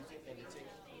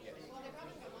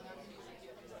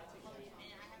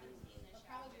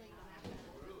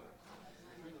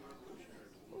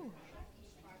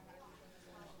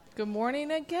Good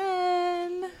morning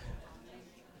again.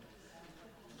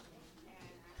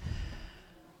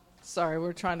 Sorry,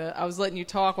 I was letting you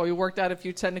talk while we worked out a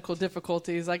few technical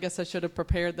difficulties. I guess I should have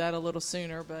prepared that a little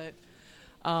sooner, but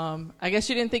I guess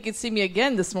you didn't think you'd see me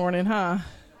again this morning, huh?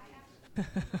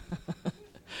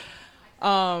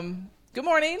 Good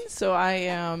morning. So I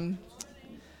am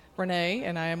Renee,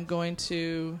 and I am going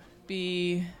to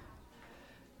be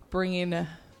bringing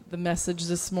the message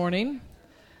this morning.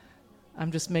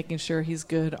 I'm just making sure he's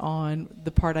good on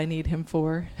the part I need him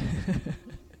for.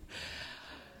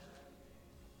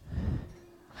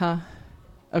 Huh?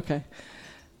 Okay.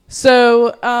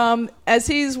 So as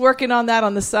he's working on that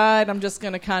on the side, I'm just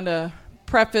going to kind of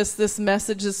preface this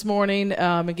message this morning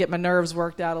and get my nerves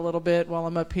worked out a little bit while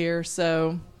I'm up here.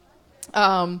 So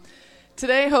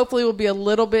today hopefully will be a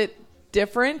little bit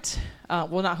different.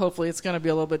 Well, not hopefully, it's going to be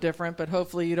a little bit different, but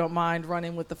hopefully you don't mind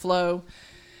running with the flow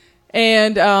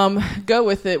and go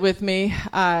with it with me.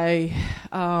 I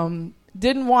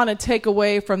didn't want to take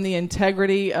away from the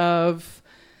integrity of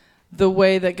the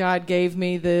way that God gave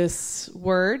me this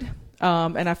word.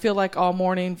 And I feel like all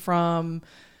morning from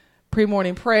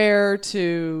pre-morning prayer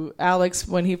to Alex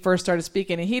when he first started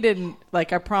speaking, and he didn't, I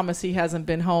promise he hasn't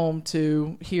been home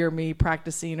to hear me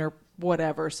practicing or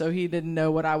whatever, so he didn't know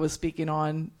what I was speaking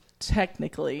on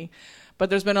technically. But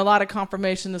there's been a lot of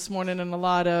confirmation this morning and a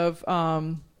lot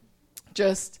of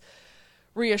just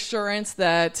reassurance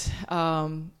that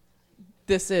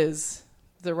this is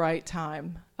the right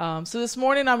time. So this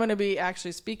morning I'm going to be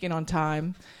actually speaking on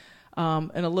time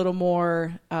and a little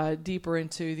more deeper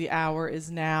into the hour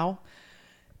is now.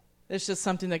 It's just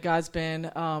something that God's been,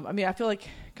 I feel like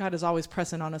God is always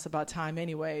pressing on us about time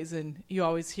anyways, and you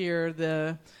always hear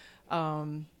the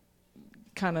kind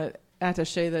of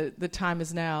attaché that the time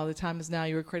is now,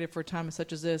 you were created for a time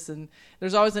such as this, and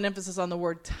there's always an emphasis on the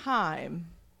word time.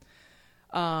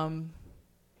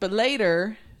 But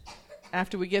later,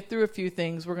 after we get through a few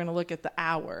things, we're going to look at the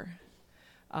hour.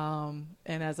 And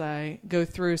as I go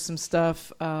through some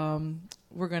stuff,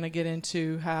 we're going to get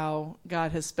into how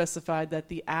God has specified that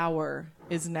the hour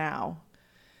is now.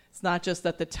 It's not just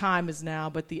that the time is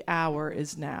now, but the hour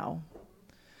is now.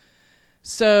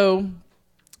 So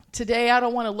today I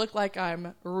don't want to look like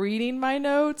I'm reading my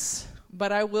notes,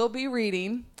 but I will be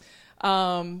reading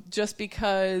just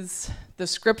because the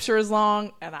scripture is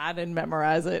long and I didn't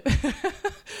memorize it.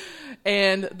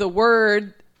 And the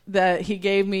word that he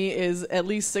gave me is at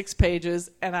least 6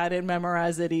 pages, and I didn't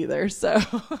memorize it either. So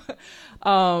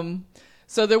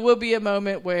so there will be a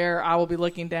moment where I will be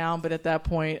looking down, but at that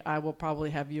point, I will probably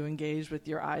have you engaged with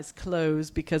your eyes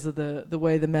closed because of the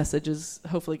way the message is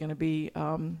hopefully going to be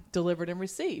delivered and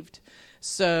received.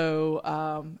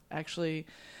 So actually,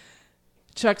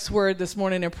 Chuck's word this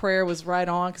morning in prayer was right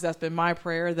on, because that's been my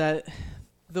prayer, that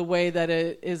the way that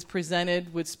it is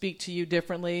presented would speak to you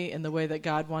differently in the way that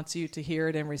God wants you to hear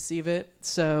it and receive it.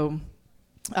 So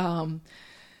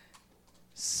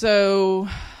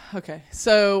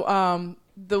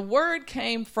the word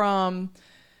came from,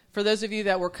 for those of you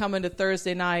that were coming to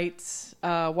Thursday nights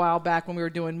a while back when we were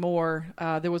doing more,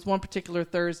 there was one particular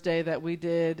Thursday that we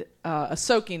did a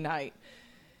soaking night.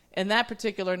 And that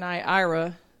particular night,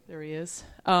 Ira, there he is,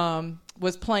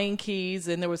 was playing keys,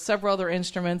 and there was several other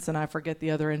instruments, and I forget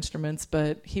the other instruments,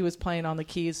 but he was playing on the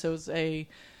keys, so it was a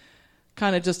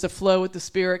kind of just a flow with the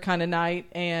Spirit kind of night.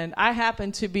 And I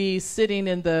happened to be sitting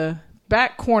in the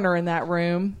back corner in that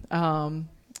room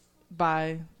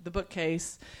by the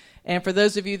bookcase. And for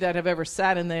those of you that have ever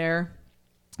sat in there,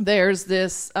 there's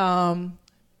this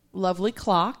lovely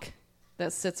clock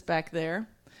that sits back there,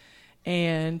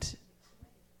 and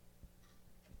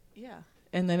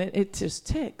and then it just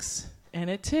ticks, and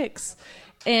it ticks.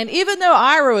 And even though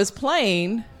Ira was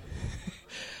playing,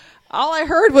 all I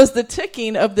heard was the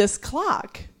ticking of this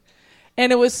clock.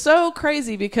 And it was so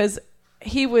crazy because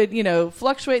he would,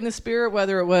 fluctuate in the Spirit,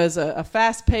 whether it was a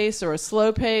fast pace or a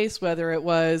slow pace, whether it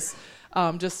was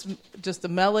just a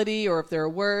melody or if there are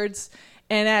words.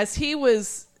 And as he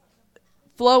was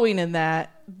flowing in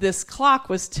that, this clock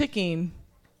was ticking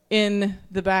in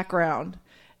the background.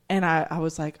 And I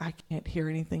was like, I can't hear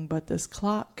anything but this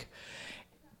clock.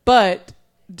 But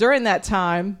during that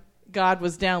time, God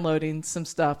was downloading some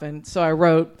stuff. And so I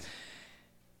wrote,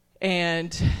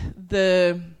 and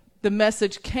the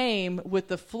message came with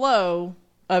the flow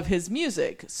of his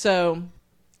music. So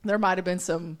there might have been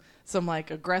some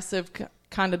aggressive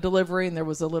kind of delivery, and there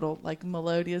was a little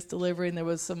melodious delivery, and there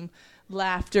was some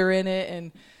laughter in it.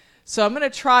 And so I'm going to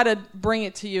try to bring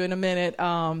it to you in a minute.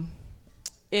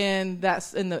 And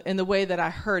that's in the way that I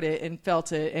heard it and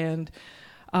felt it. And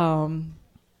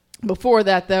before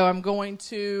that, though, I'm going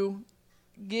to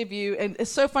give you, and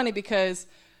it's so funny because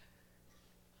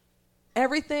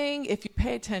everything, if you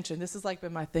pay attention, this has like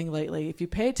been my thing lately. If you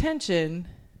pay attention,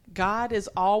 God is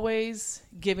always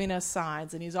giving us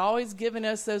signs, and he's always giving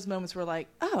us those moments where we're like,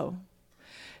 oh,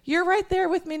 you're right there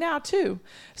with me now too.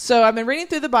 So I've been reading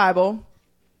through the Bible,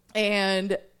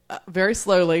 and very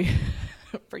slowly,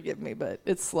 forgive me, but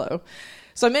it's slow.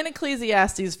 So I'm in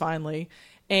Ecclesiastes finally,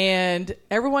 and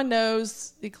everyone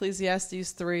knows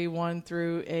Ecclesiastes 3, 1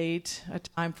 through 8, a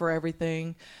time for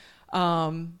everything.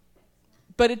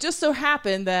 But it just so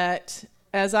happened that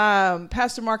as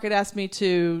Pastor Mark had asked me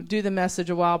to do the message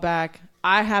a while back,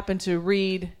 I happened to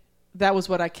read, that was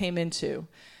what I came into.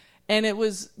 And it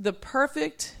was the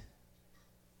perfect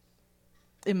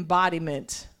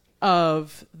embodiment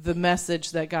of the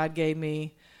message that God gave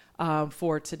me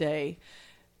for today,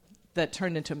 that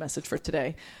turned into a message for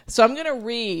today. So I'm going to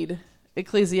read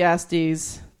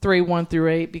Ecclesiastes 3, 1 through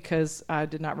 8, because I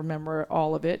did not remember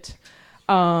all of it.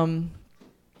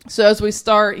 So as we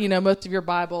start, most of your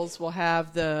Bibles will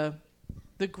have the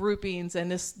groupings,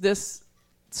 and this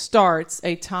starts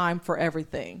a time for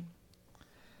everything.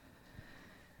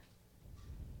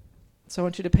 So I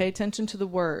want you to pay attention to the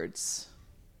words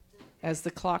as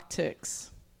the clock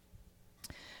ticks.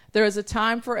 There is a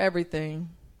time for everything,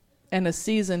 and a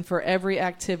season for every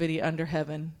activity under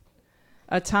heaven.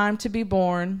 A time to be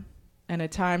born, and a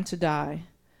time to die.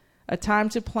 A time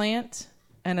to plant,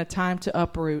 and a time to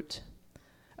uproot.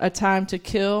 A time to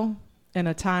kill, and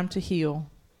a time to heal.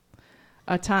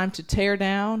 A time to tear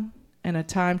down, and a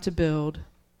time to build.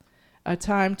 A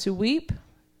time to weep,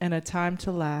 and a time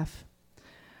to laugh.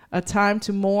 A time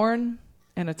to mourn,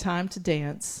 and a time to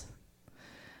dance.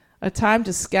 A time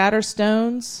to scatter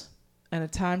stones, and a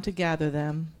time to gather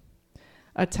them.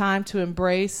 A time to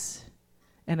embrace,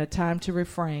 and a time to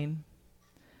refrain.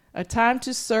 A time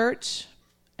to search,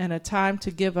 and a time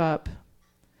to give up.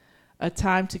 A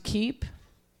time to keep,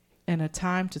 and a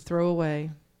time to throw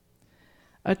away.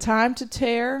 A time to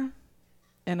tear,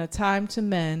 and a time to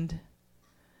mend.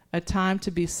 A time to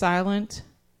be silent,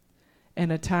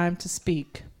 and a time to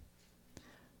speak.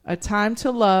 A time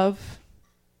to love,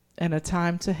 and a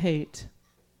time to hate.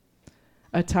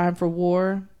 A time for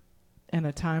war, and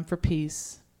a time for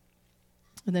peace.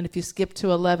 And then if you skip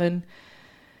to 11,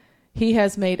 he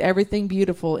has made everything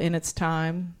beautiful in its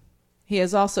time. He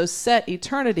has also set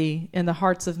eternity in the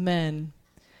hearts of men,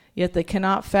 yet they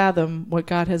cannot fathom what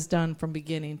God has done from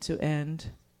beginning to end.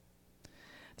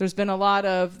 There's been a lot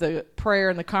of the prayer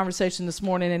and the conversation this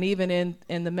morning, and even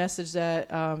in the message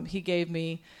that he gave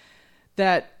me,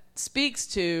 that speaks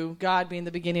to God being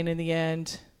the beginning and the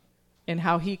end and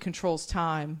how he controls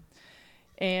time.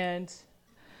 And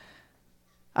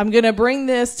I'm going to bring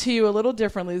this to you a little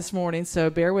differently this morning, so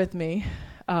bear with me.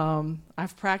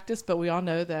 I've practiced, but we all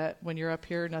know that when you're up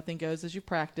here, nothing goes as you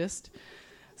practiced.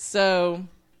 So,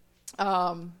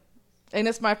 and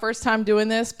it's my first time doing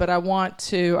this, but I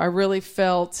really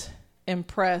felt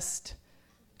impressed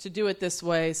to do it this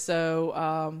way.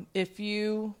 So if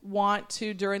you want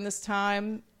to, during this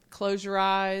time, close your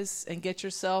eyes and get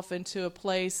yourself into a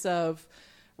place of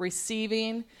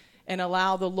receiving and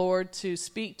allow the Lord to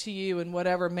speak to you in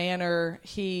whatever manner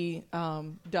he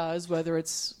does, whether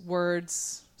it's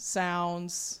words,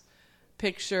 sounds,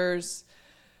 pictures.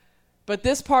 But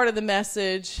this part of the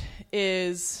message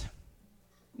is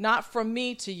not from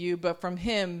me to you, but from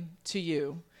him to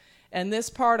you. And this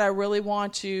part, I really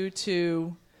want you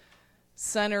to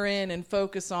center in and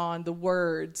focus on the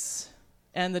words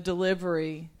and the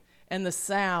delivery and the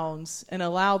sounds, and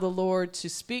allow the Lord to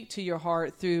speak to your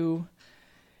heart through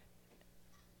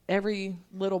every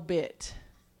little bit.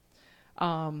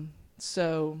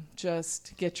 So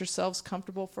just get yourselves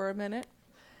comfortable for a minute,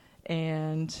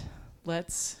 and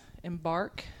let's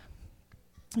embark.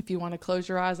 If you want to close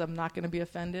your eyes, I'm not going to be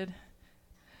offended.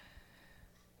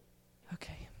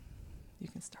 Okay, you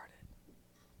can start it.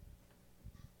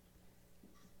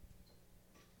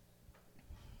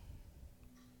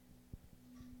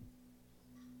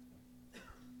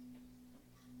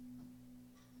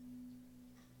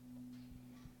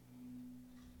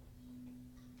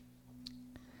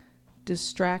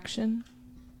 Distraction,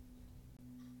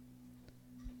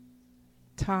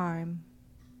 time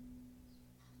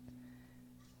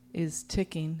is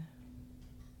ticking.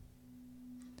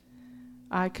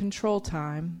 I control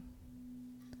time,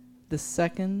 the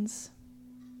seconds,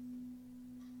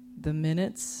 the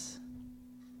minutes,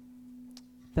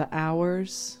 the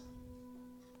hours,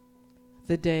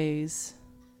 the days,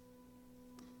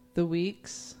 the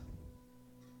weeks,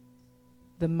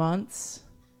 the months,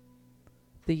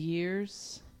 the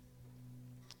years,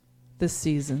 the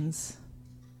seasons.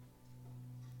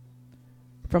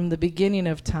 From the beginning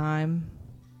of time,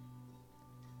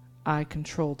 I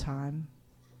control time.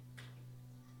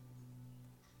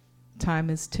 Time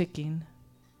is ticking.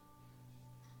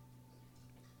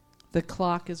 The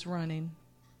clock is running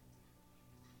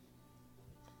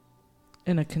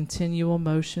in a continual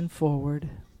motion forward.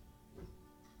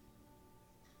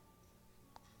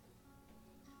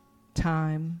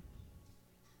 Time,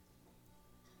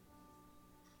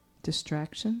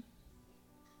 distraction,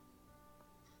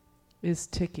 is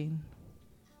ticking.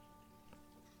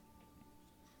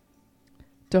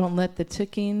 Don't let the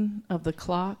ticking of the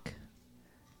clock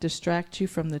distract you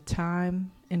from the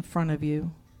time in front of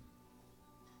you.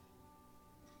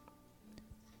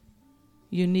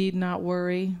 You need not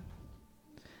worry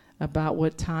about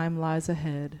what time lies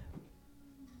ahead.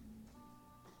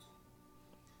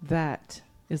 That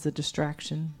is a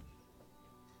distraction.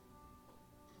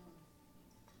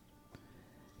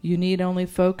 You need only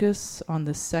focus on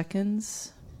the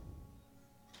seconds,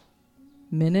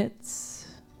 minutes,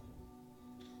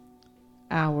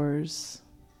 hours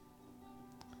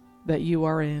that you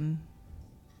are in.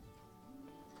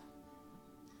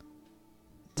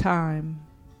 Time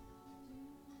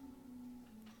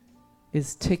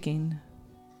is ticking.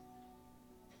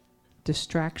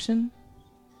 Distraction,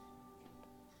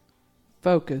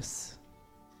 focus.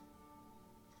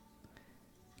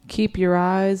 Keep your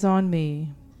eyes on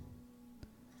me.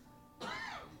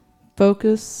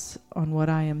 Focus on what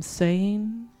I am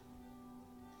saying,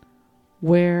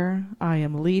 where I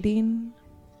am leading,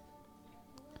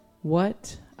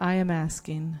 what I am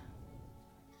asking.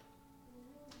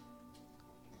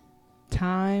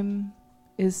 Time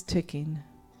is ticking.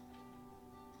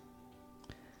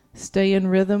 Stay in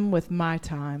rhythm with my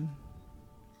time.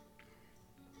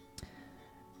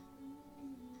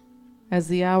 As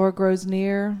the hour grows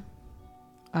near,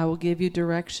 I will give you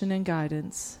direction and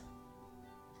guidance.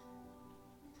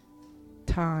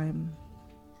 Time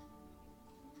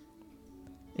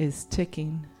is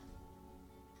ticking.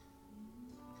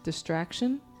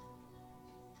 Distraction,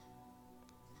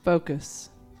 focus,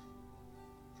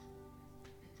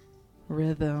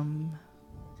 rhythm.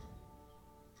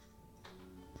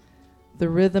 The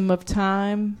rhythm of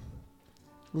time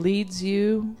leads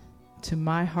you to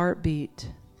my heartbeat.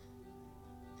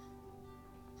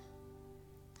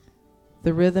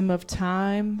 The rhythm of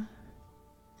time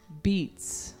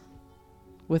beats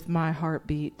with my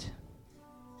heartbeat.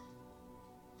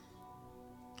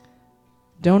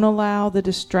 Don't allow the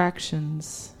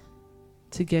distractions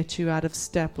to get you out of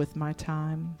step with my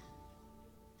time.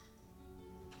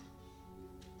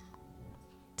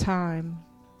 Time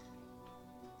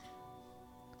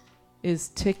is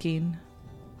ticking.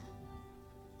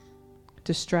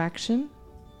 Distraction,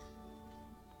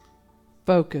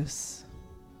 focus,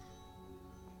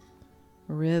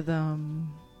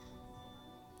 rhythm,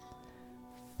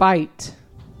 fight.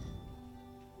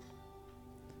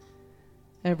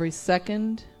 Every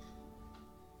second,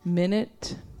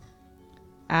 minute,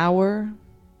 hour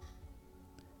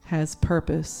has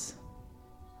purpose.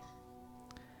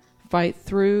 Fight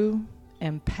through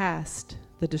and past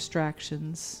the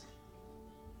distractions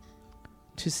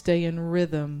to stay in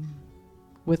rhythm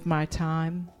with my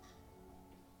time,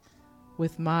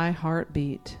 with my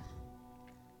heartbeat.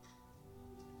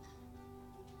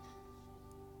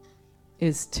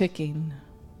 Is ticking.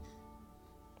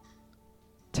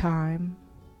 Time,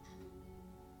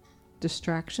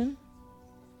 distraction,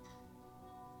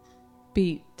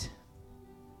 beat,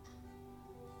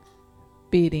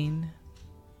 beating,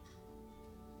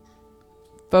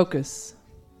 focus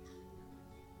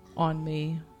on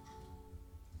me.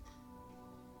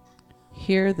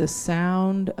 Hear the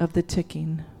sound of the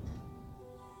ticking.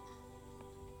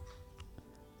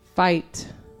 Fight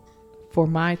for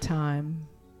my time,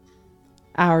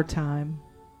 our time.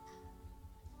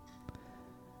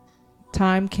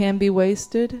 Time can be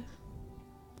wasted.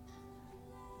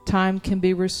 Time can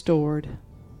be restored.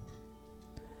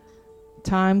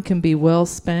 Time can be well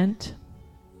spent.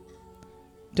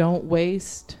 Don't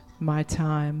waste my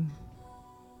time.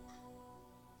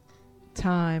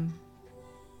 Time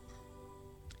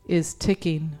is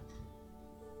ticking.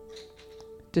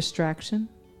 Distraction.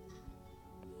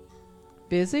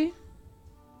 Busy?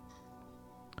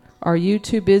 Are you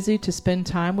too busy to spend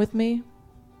time with me?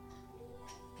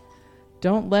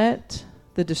 Don't let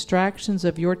the distractions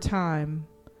of your time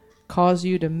cause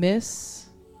you to miss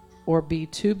or be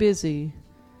too busy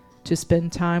to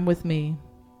spend time with me.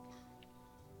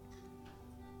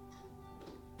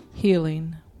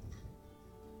 Healing,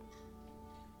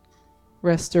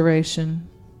 restoration,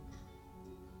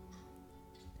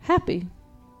 happy,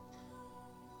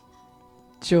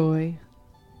 joy,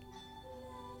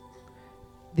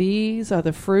 These are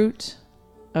the fruit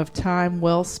of time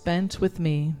well spent with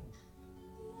me.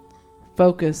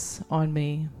 Focus on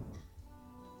me.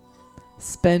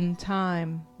 Spend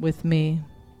time with me.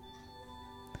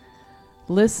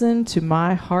 Listen to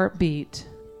my heartbeat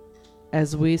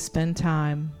as we spend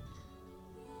time.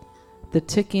 The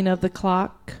ticking of the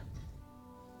clock,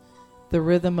 the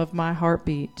rhythm of my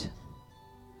heartbeat.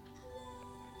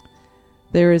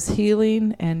 There is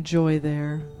healing and joy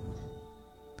there.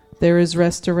 There is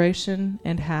restoration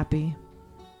and happy.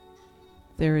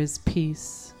 There is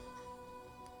peace.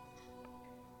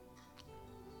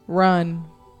 Run.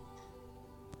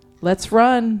 Let's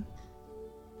run.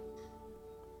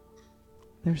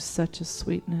 There's such a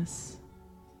sweetness.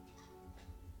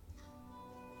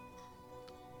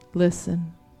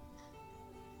 Listen.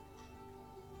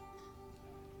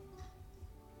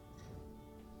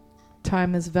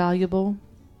 Time is valuable.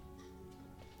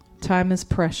 Time is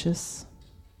precious.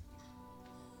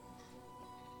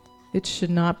 It should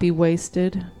not be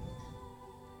wasted.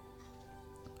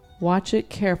 Watch it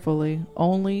carefully,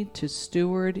 only to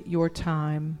steward your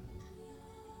time.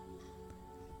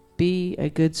 Be a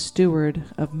good steward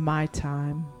of my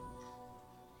time,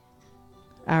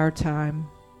 our time.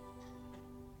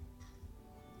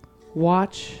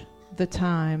 Watch the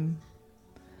time,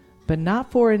 but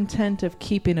not for intent of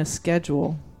keeping a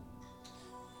schedule.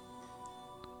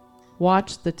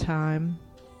 Watch the time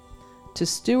to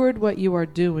steward what you are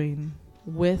doing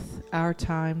with our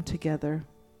time together.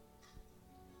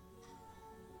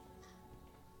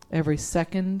 Every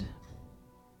second,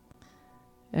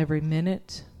 every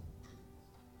minute,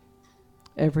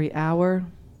 every hour,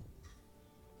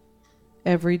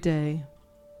 every day.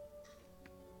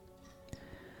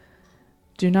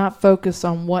 Do not focus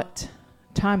on what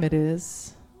time it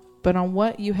is, but on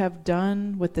what you have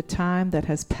done with the time that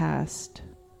has passed.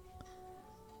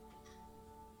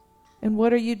 And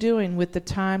what are you doing with the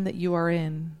time that you are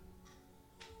in?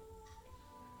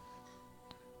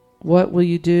 What will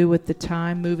you do with the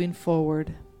time moving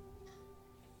forward?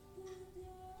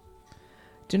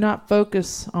 Do not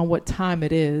focus on what time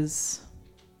it is.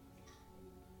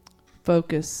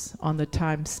 Focus on the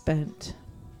time spent.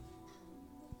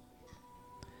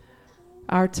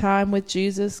 Our time with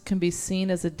Jesus can be seen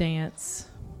as a dance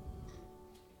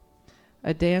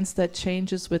that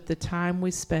changes with the time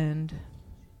we spend.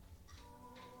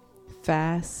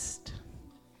 Fast,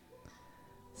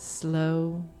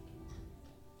 slow,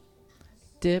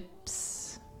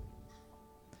 dips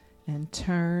and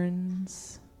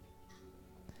turns,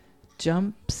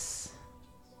 jumps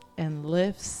and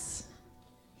lifts,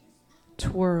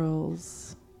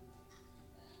 twirls,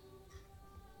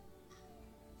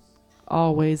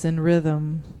 always in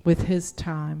rhythm with his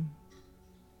time,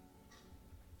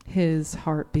 his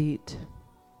heartbeat.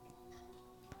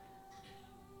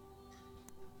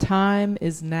 Time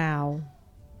is now,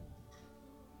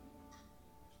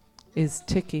 is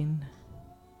ticking.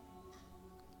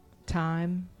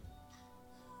 Time,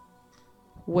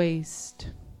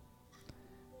 waste,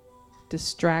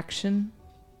 distraction,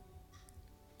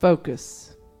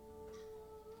 focus.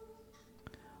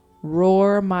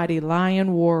 Roar, mighty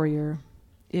lion warrior.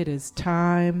 It is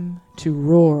time to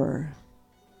roar.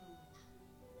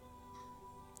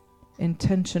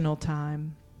 Intentional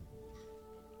time.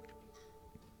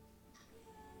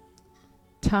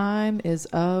 Time is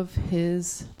of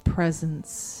his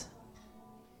presence.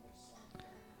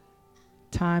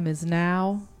 Time is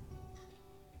now.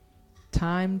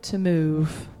 Time to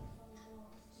move.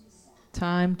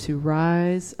 Time to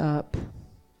rise up.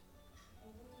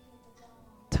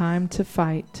 Time to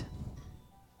fight.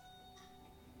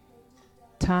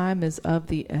 Time is of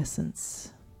the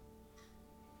essence.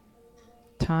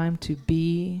 Time to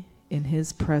be in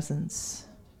his presence.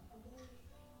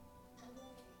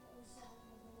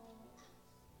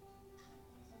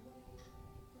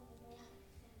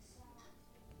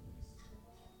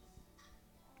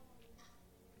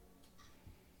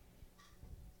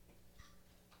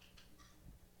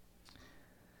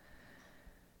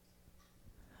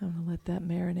 I'm going to let that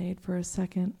marinate for a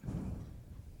second.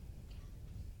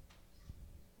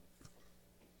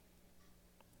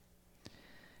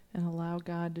 And allow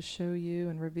God to show you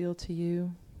and reveal to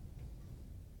you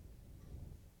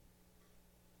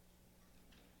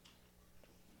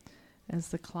as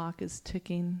the clock is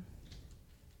ticking.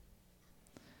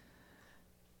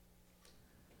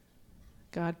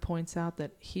 God points out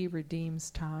that he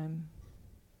redeems time.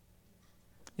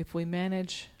 If we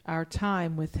manage our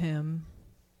time with him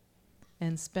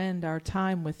and spend our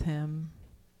time with him,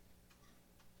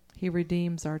 he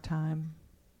redeems our time.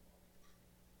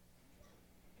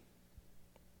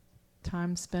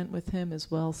 Time spent with him is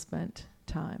well spent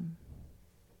time.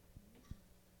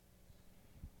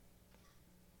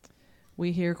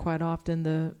 We hear quite often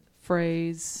the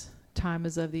phrase, time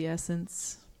is of the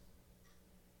essence.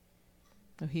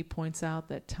 He points out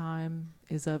that time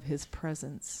is of his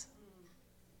presence.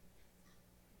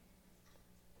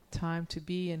 Time to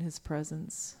be in his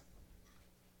presence.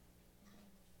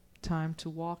 Time to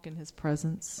walk in his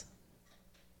presence.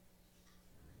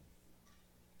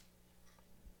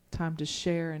 Time to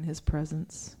share in his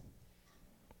presence.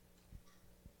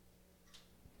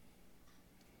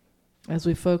 As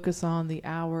we focus on the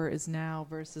hour is now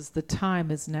versus the time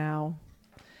is now,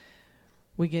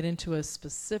 we get into a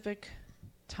specific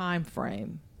time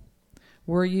frame.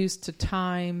 We're used to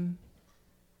time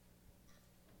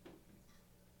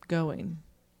going,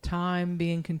 time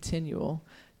being continual,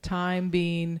 time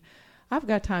being, I've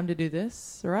got time to do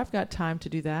this, or I've got time to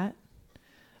do that.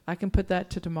 I can put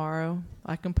that to tomorrow.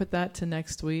 I can put that to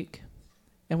next week.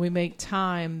 And we make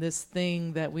time this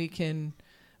thing that we can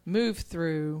move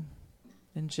through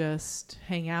and just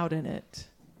hang out in it.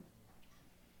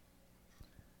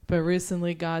 But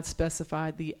recently God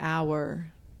specified the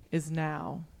hour is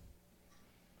now.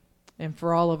 And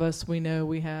for all of us, we know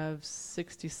we have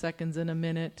 60 seconds in a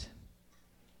minute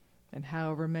and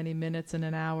however many minutes in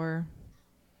an hour.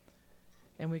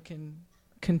 And we can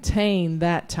contain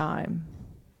that time.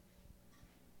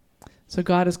 So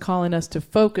God is calling us to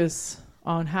focus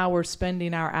on how we're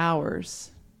spending our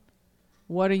hours.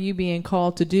 What are you being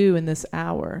called to do in this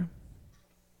hour?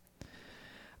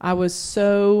 I was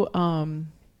so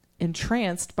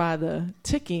entranced by the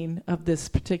ticking of this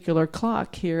particular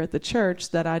clock here at the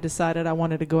church that I decided I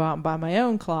wanted to go out and buy my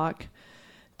own clock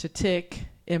to tick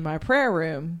in my prayer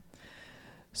room.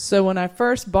 So when I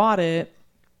first bought it,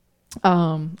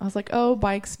 I was like, oh,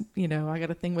 bikes, I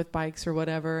got a thing with bikes or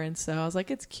whatever. And so I was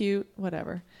like, it's cute,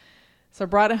 whatever. So I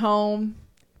brought it home,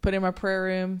 put it in my prayer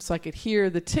room so I could hear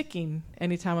the ticking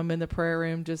anytime I'm in the prayer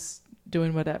room, just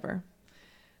doing whatever.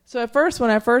 So at first,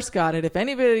 when I first got it, if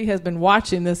anybody has been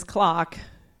watching this clock,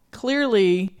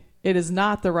 clearly it is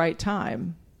not the right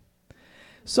time.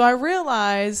 So I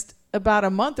realized about a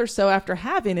month or so after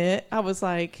having it, I was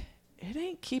like, it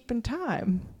ain't keeping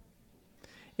time.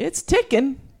 It's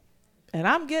ticking, and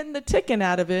I'm getting the ticking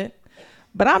out of it,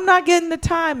 but I'm not getting the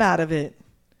time out of it.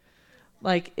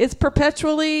 Like, it's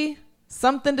perpetually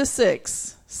something to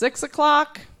 6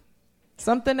 o'clock,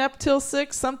 something up till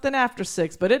 6, something after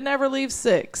 6, but it never leaves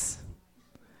 6.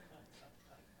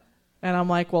 And I'm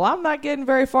like, well, I'm not getting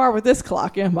very far with this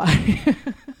clock, am I?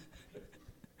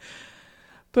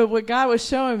 But what God was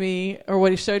showing me, or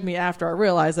what he showed me after I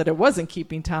realized that it wasn't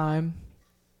keeping time,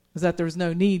 was that there was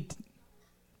no need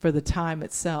for the time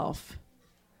itself.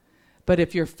 But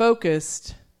if you're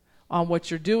focused on what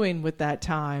you're doing with that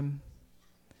time,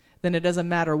 then it doesn't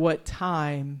matter what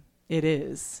time it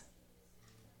is.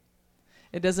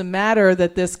 It doesn't matter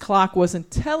that this clock wasn't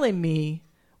telling me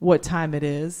what time it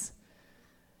is,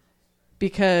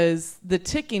 because the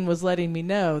ticking was letting me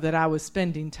know that I was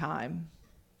spending time.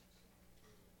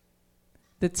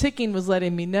 The ticking was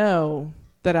letting me know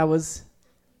that I was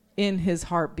in his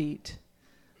heartbeat,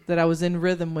 that I was in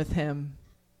rhythm with him.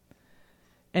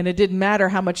 And it didn't matter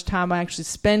how much time I actually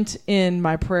spent in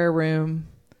my prayer room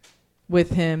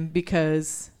with him,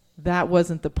 because that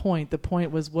wasn't the point. The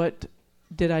point was, what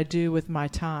did I do with my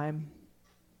time?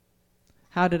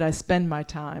 How did I spend my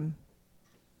time?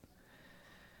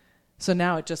 So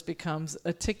now it just becomes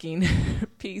a ticking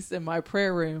piece in my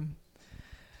prayer room.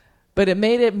 But it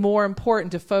made it more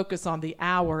important to focus on the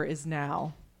hour is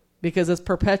now, because it's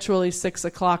perpetually 6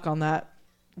 o'clock on that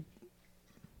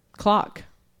clock.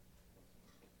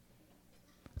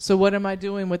 So what am I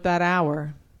doing with that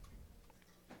hour?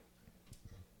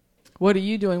 What are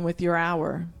you doing with your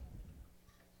hour?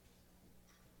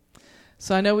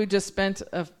 So I know we just spent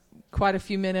quite a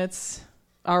few minutes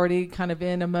already kind of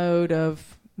in a mode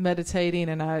of meditating,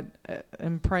 and I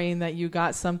am praying that you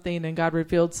got something and God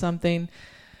revealed something.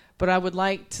 But I would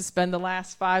like to spend the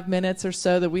last 5 minutes or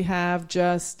so that we have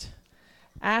just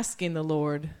asking the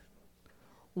Lord,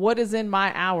 what is in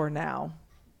my hour now?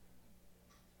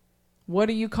 What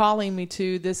are you calling me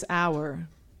to this hour?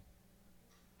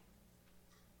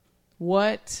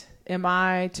 What am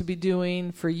I to be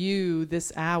doing for you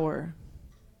this hour?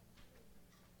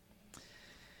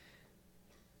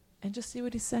 And just see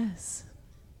what he says.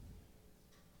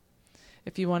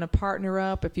 If you want to partner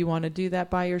up, if you want to do that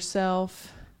by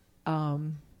yourself,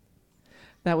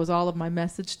 that was all of my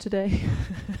message today.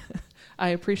 I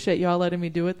appreciate y'all letting me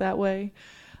do it that way.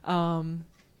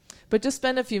 But just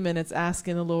spend a few minutes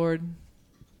asking the Lord,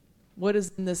 what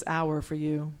is in this hour for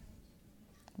you?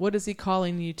 What is he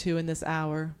calling you to in this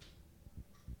hour?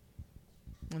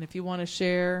 And if you want to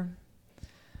share,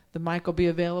 the mic will be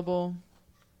available.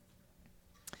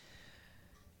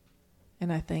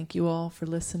 And I thank you all for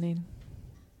listening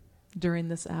during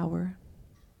this hour.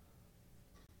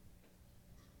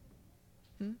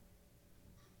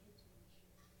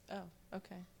 Oh,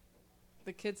 okay.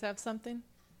 The kids have something?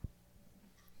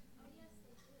 Oh, yes,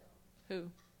 they do. Who?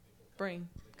 Bring.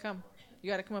 Come.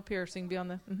 You got to come up here so you can be on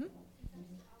the...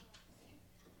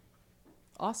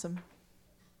 Awesome.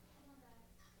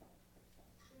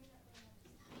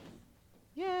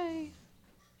 Yay.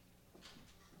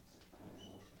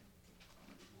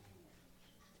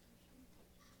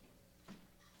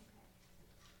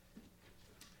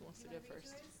 Who wants to go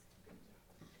first?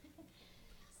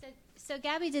 So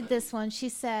Gabby did this one. She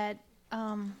said,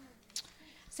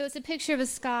 so it's a picture of a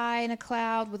sky and a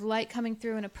cloud with light coming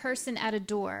through and a person at a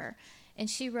door. And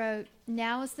she wrote,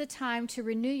 "Now is the time to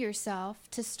renew yourself,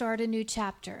 to start a new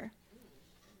chapter."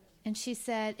 And she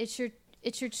said, it's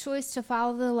your choice to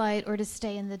follow the light or to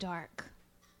stay in the dark.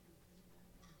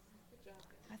 Good job.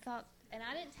 I thought, and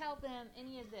I didn't tell them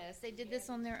any of this. They did this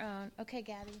on their own. Okay,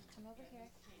 Gabby, come over here.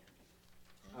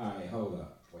 All right, hold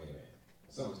up. Wait a minute.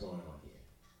 Something's going on here.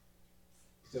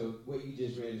 So what you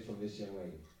just read is from this young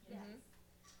lady. Yes.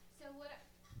 So what?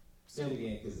 Say it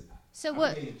again, because So I'm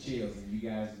what? getting chills, and you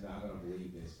guys are not going to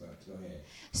believe this, but go ahead.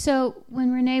 So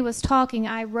when Renee was talking,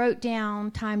 I wrote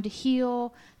down time to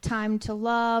heal, time to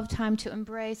love, time to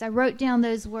embrace. I wrote down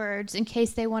those words in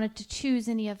case they wanted to choose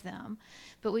any of them.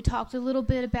 But we talked a little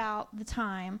bit about the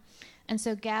time. And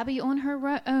so Gabby on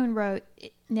her own wrote,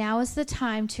 "Now is the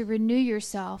time to renew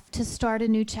yourself, to start a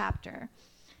new chapter."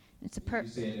 It's a You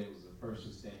said it was a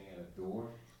person standing at a door?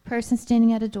 person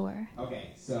standing at a door.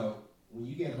 Okay, so when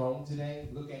you get home today,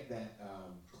 look at that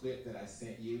clip that I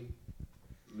sent you.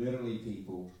 Literally,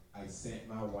 people, I sent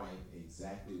my wife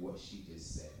exactly what she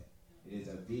just said. It is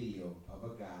a video of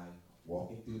a guy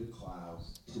walking through the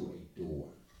clouds to a door.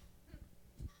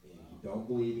 And if you don't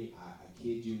believe me, I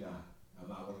kid you not. I'm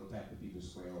not one of the type of people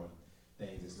swear on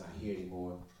things that's not here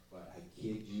anymore, but I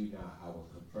kid you not. I will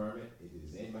confirm it. It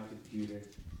is in my computer.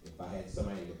 If I had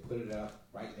somebody to put it up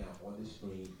right now on the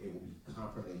screen, it will be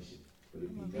confirmation. But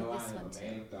if you know I am a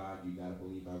man of God, you got to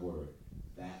believe my word.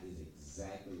 That is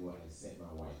exactly what I sent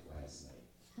my wife last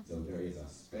night. So there is a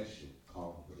special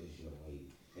call for this young lady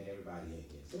and everybody in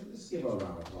here. So let's give her a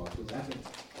round of applause, because I think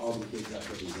all the kids up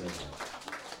there deserve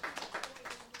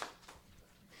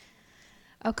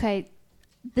that. Okay,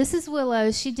 this is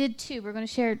Willow's. She did two. We're going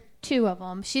to share two of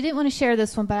them. She didn't want to share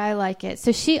this one, but I like it.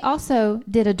 So she also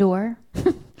did a door.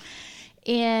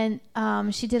 And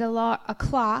she did a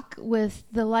clock with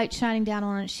the light shining down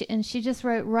on it. And she just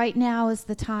wrote, "Right now is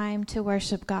the time to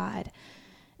worship God."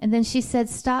 And then she said,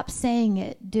 "Stop saying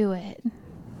it, do it."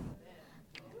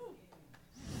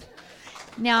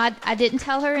 Now, I didn't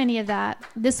tell her any of that.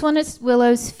 This one is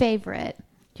Willow's favorite.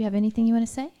 Do you have anything you want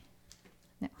to say?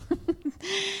 No.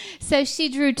 So she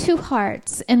drew two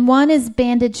hearts, and one is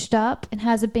bandaged up and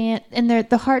has a band, and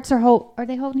the hearts are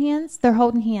they holding hands? They're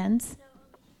holding hands.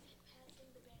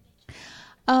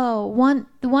 Oh,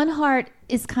 the one heart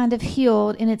is kind of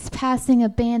healed, and it's passing a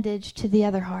bandage to the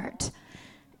other heart.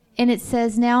 And it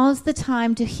says, "Now is the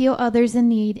time to heal others in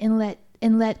need and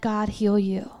let God heal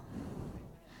you."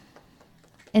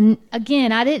 And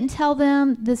again, I didn't tell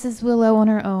them. This is Willow on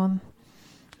her own.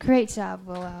 Great job,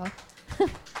 Willow.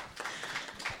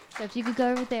 So if you could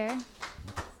go over there.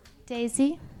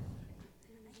 Daisy.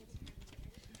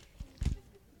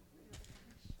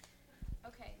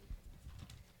 Okay.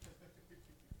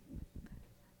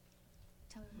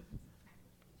 Tell me.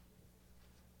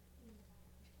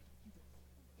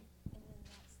 And then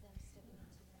that's them stepping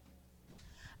into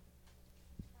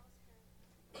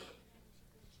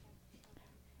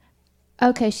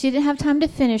Okay, she didn't have time to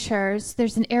finish hers.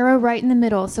 There's an arrow right in the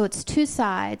middle, so it's two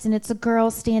sides, and it's a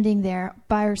girl standing there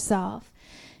by herself.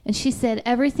 And she said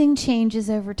everything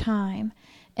changes over time,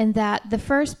 and that the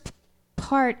first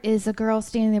part is a girl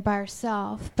standing there by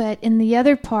herself, but in the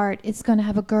other part, it's going to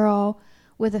have a girl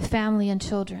with a family and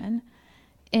children.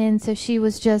 And so she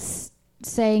was just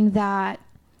saying that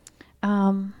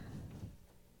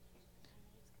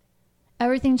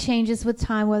everything changes with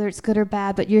time, whether it's good or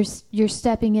bad, but you're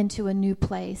stepping into a new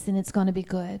place, and it's going to be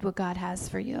good, what God has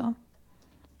for you.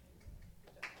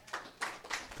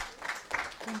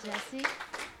 And Jesse?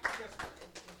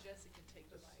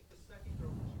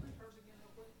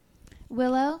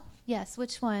 Willow? Yes,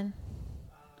 which one?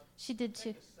 She did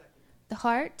two. The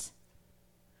heart?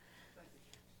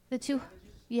 The two?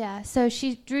 Yeah, so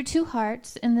she drew two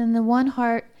hearts, and then the one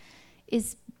heart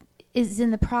is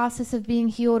in the process of being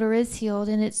healed or is healed,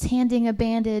 and it's handing a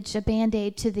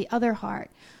Band-Aid to the other heart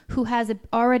who has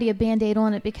already a Band-Aid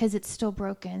on it because it's still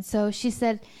broken. So she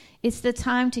said It's the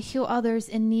time to heal others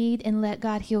in need and let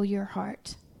God heal your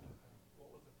heart.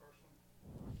 What was the first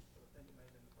one? I think it may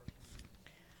have been the first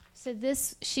one. So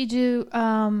this, she do,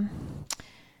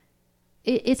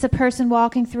 it's a person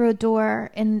walking through a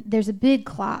door, and there's a big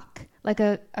clock, like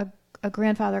a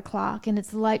grandfather clock, and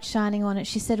it's light shining on it.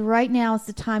 She said, right now is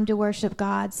the time to worship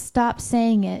God. Stop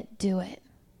saying it, do it.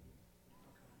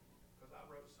 Because I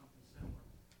wrote something similar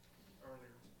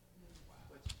earlier,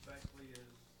 which basically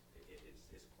is,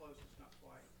 it's close, it's not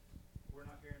quite. We're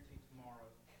not guaranteed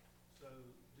tomorrow, so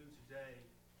do today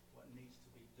what needs to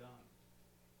be done.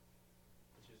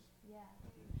 Which is,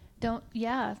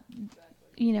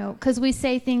 Because we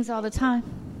say things all the time.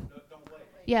 don't wait.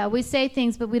 Yeah, we say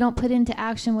things, but we don't put into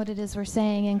action what it is we're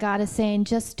saying, and God is saying,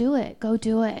 just do it. Go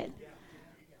do it.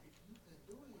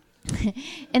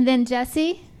 And then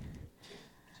Jesse.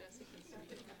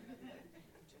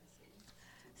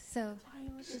 So, I don't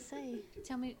know what to say.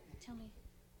 tell me.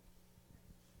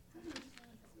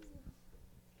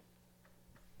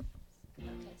 Okay,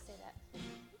 say that.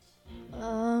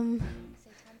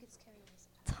 Say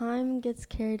Time gets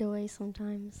carried away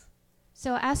sometimes.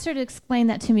 So I asked her to explain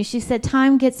that to me. She said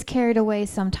time gets carried away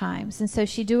sometimes. And so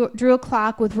she drew a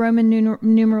clock with Roman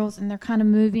numerals, and they're kind of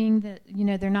moving.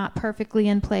 They're not perfectly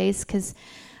in place because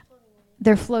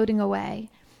they're floating away.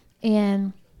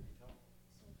 And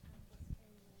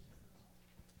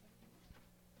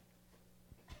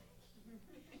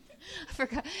I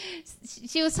forgot.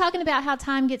 She was talking about how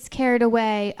time gets carried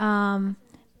away.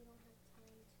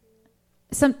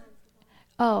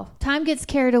 Time gets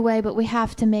carried away, but we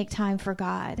have to make time for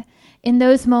God. In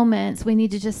those moments, we need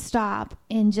to just stop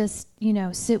and just,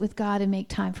 sit with God and make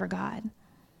time for God.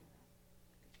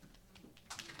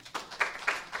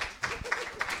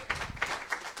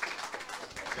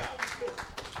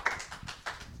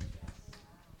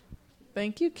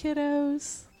 Thank you,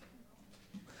 kiddos.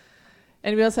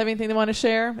 Anybody else have anything they want to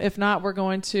share? If not, we're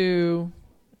going to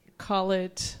call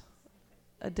it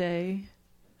a day.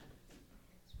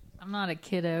 I'm not a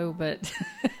kiddo, but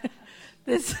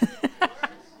this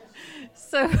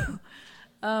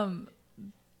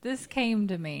this came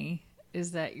to me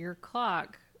is that your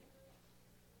clock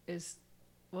is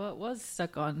it was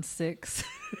stuck on 6.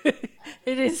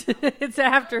 It's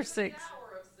after 6.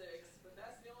 Hour of 6, but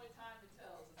that's the only time it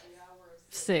tells. It's the hour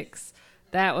of 6.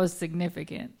 That was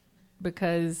significant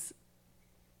because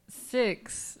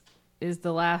 6 is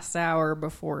the last hour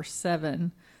before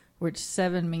 7, which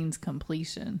 7 means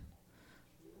completion.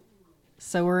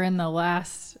 So we're in the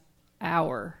last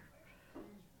hour.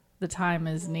 The time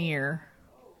is near.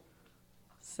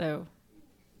 So.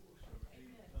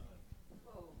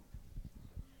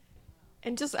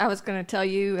 And I was going to tell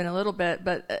you in a little bit,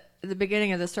 but at the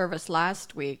beginning of the service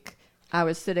last week, I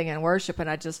was sitting in worship, and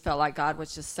I just felt like God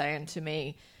was just saying to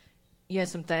me,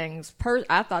 some things.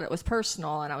 I thought it was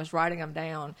personal, and I was writing them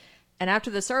down. And after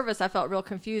the service, I felt real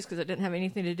confused because it didn't have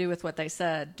anything to do with what they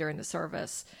said during the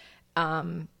service.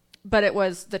 But it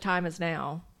was, the time is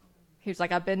now. He was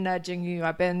like, I've been nudging you,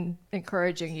 I've been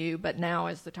encouraging you, but now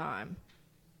is the time.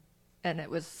 And it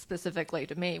was specifically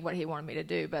to me what he wanted me to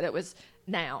do, but it was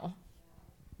now.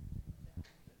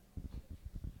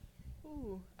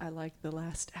 Ooh, I like the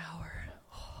last hour.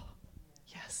 Oh,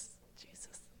 yes,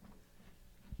 Jesus.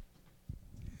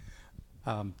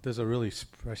 There's a really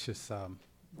precious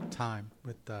time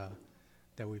with that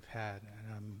we've had,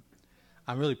 and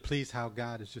I'm really pleased how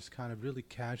God is just kind of really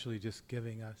casually just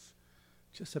giving us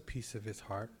just a piece of his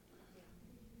heart.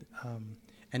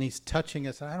 And he's touching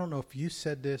us. I don't know if you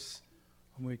said this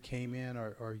when we came in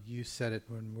or you said it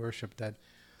when worship, that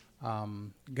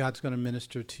God's going to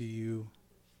minister to you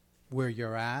where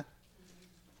you're at,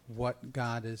 what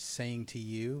God is saying to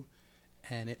you.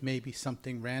 And it may be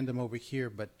something random over here,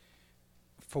 but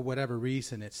for whatever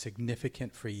reason, it's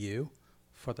significant for you,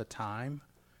 for the time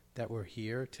that we're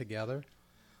here together.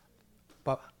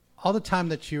 But all the time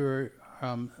that you were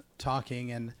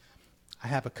talking, and I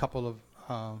have a couple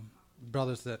of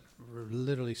brothers that were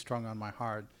literally strung on my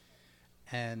heart,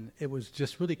 and it was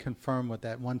just really confirmed with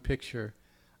that one picture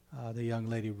the young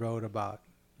lady wrote about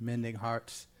mending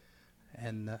hearts,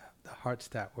 and the hearts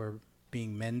that were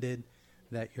being mended,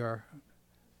 that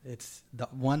it's the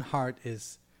one heart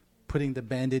is putting the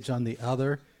bandage on the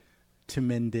other to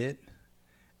mend it.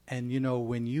 And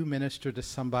when you minister to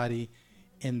somebody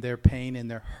in their pain, in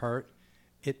their hurt,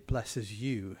 it blesses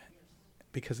you,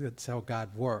 because that's how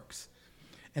God works.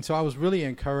 And so I was really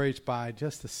encouraged by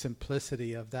just the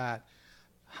simplicity of that,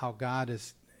 how God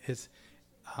is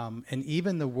and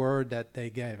even the word that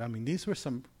they gave. I mean, these were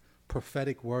some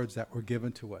prophetic words that were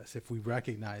given to us, if we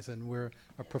recognize, and we're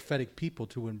a prophetic people,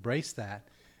 to embrace that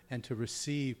and to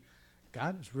receive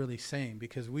God is really saying,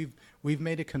 because we've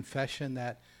made a confession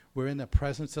that we're in the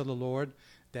presence of the Lord,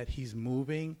 that he's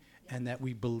moving, and that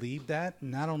we believe that.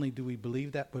 Not only do we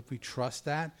believe that, but we trust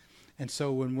that. And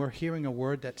so when we're hearing a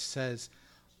word that says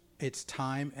it's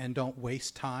time and don't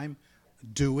waste time,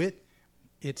 do it.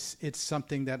 It's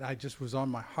something that I just was on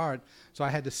my heart. So I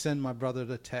had to send my brother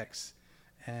the text.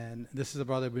 And this is a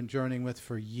brother I've been journeying with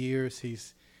for years.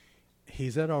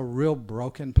 He's at a real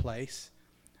broken place,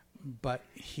 but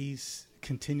he's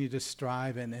continued to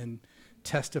strive and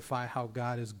testify how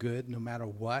God is good no matter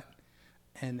what.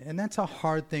 And that's a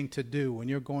hard thing to do when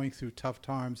you're going through tough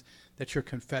times, that your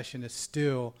confession is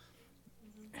still,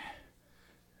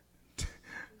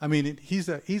 I mean, he's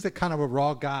a kind of a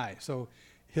raw guy, so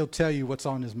he'll tell you what's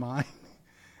on his mind.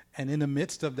 And in the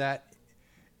midst of that,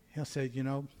 he'll say,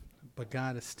 but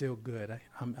God is still good.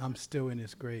 I'm still in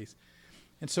his grace.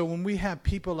 And so when we have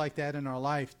people like that in our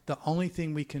life, the only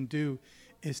thing we can do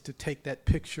is to take that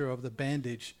picture of the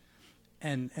bandage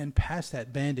and pass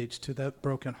that bandage to that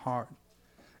broken heart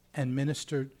and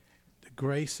minister the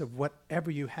grace of whatever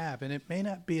you have. And it may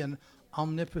not be an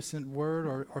omnipotent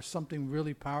word or something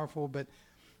really powerful, but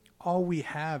all we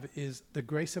have is the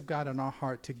grace of God in our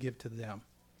heart to give to them.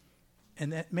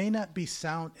 And that may not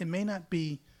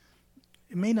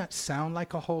sound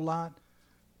like a whole lot,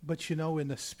 but in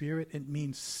the spirit, it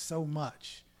means so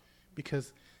much,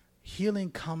 because healing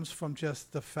comes from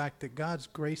just the fact that God's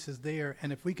grace is there.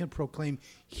 And if we can proclaim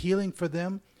healing for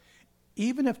them,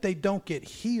 even if they don't get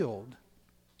healed,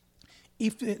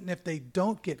 even if they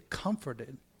don't get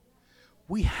comforted,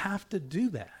 we have to do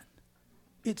that.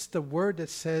 It's the word that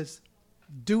says,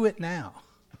 do it now,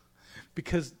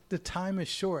 because the time is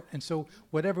short. And so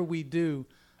whatever we do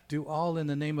all in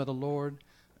the name of the Lord,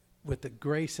 with the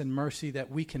grace and mercy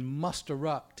that we can muster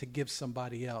up to give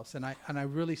somebody else. And I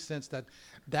really sense that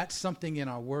that's something in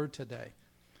our word today,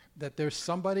 that there's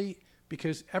somebody,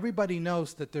 because everybody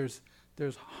knows that there's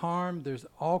harm, there's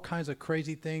all kinds of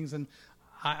crazy things. And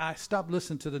I stopped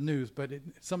listening to the news, but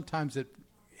sometimes it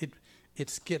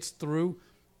gets through.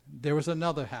 There was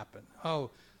another happen.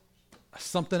 Oh,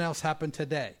 something else happened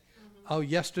today. Mm-hmm. Oh,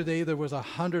 yesterday there was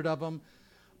 100 of them.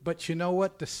 But you know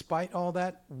what? Despite all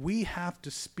that, we have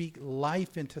to speak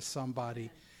life into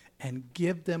somebody and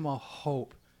give them a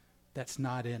hope that's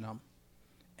not in them.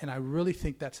 And I really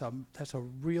think that's a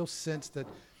real sense that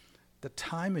the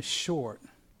time is short.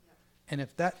 And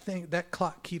if that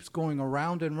clock keeps going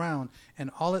around and round, and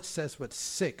all it says was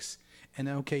 6, and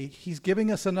okay, he's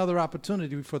giving us another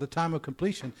opportunity for the time of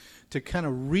completion to kind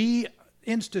of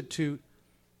reinstitute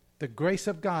the grace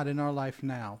of God in our life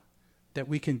now, that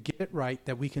we can get it right,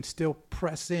 that we can still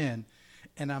press in.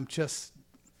 And I'm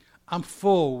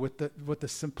full with the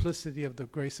simplicity of the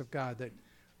grace of God that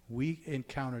we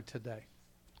encountered today.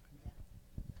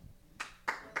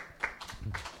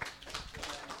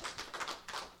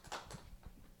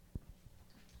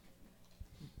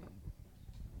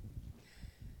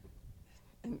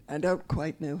 And I don't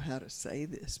quite know how to say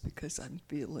this, because I'm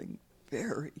feeling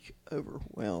very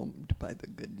overwhelmed by the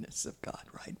goodness of God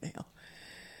right now.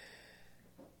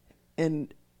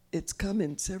 And it's come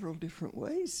in several different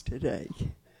ways today.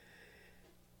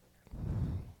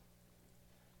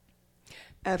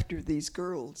 After these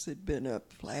girls had been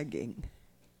up flagging,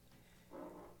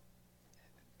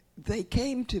 they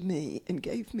came to me and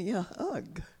gave me a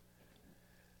hug.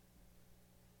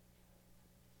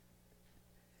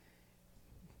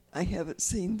 I haven't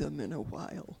seen them in a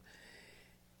while.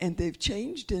 And they've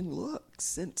changed in looks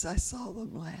since I saw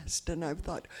them last. And I've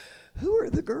thought, who are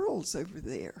the girls over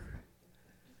there?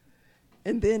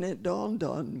 And then it dawned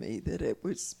on me that it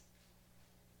was,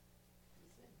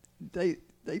 they've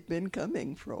been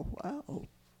coming for a while,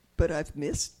 but I've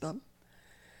missed them.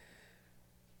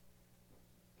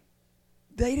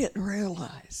 They didn't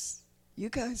realize, you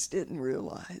guys didn't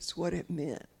realize what it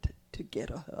meant to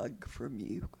get a hug from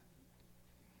you.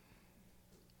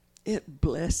 It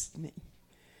blessed me.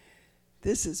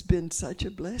 This has been such a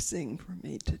blessing for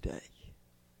me today,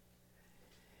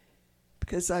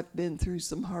 because I've been through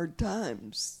some hard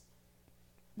times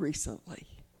recently.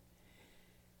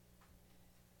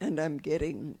 And I'm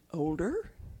getting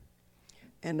older,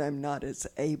 and I'm not as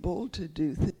able to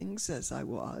do things as I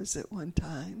was at one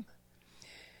time.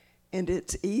 And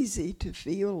it's easy to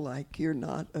feel like you're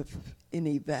not of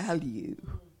any value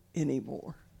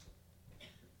anymore.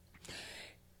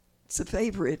 It's a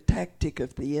favorite tactic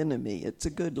of the enemy. It's a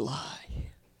good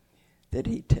lie that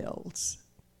he tells.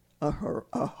 A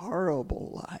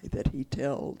horrible lie that he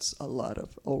tells a lot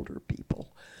of older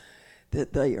people,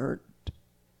 that they aren't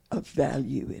of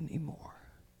value anymore.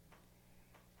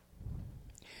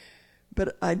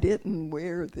 But I didn't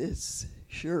wear this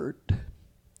shirt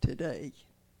today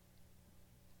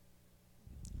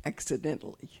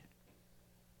accidentally.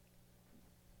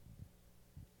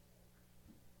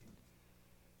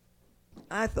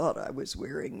 I thought I was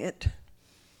wearing it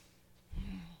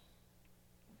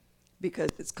because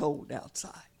it's cold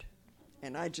outside,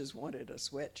 and I just wanted a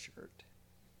sweatshirt.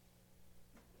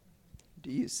 Do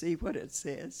you see what it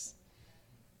says?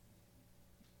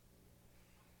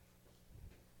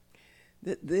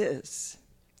 That this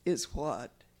is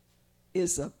what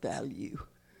is of value.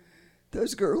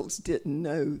 Those girls didn't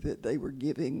know that they were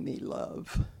giving me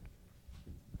love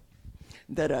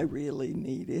that I really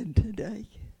needed today.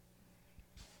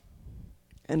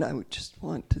 And I would just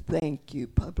want to thank you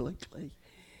publicly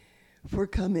for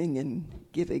coming and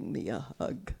giving me a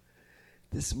hug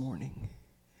this morning.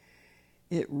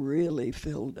 It really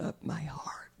filled up my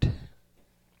heart.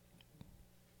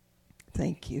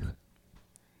 Thank you.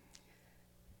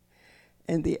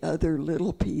 And the other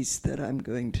little piece that I'm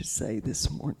going to say this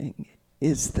morning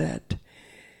is that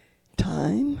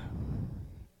time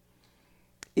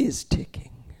is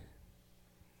ticking.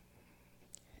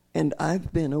 And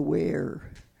I've been aware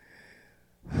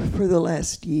for the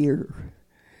last year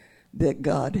that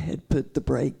God had put the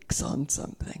brakes on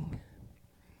something.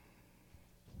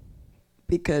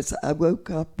 Because I woke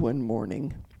up one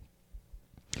morning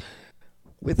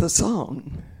with a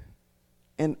song,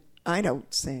 and I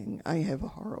don't sing. I have a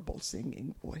horrible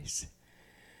singing voice.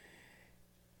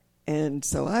 And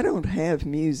so I don't have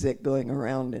music going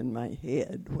around in my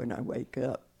head when I wake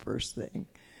up first thing,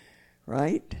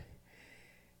 right?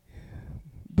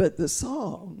 But the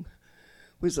song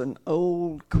was an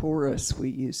old chorus we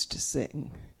used to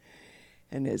sing.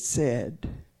 And it said,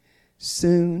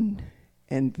 soon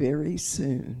and very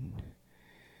soon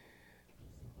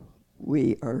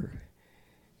we are,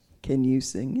 can you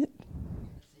sing it?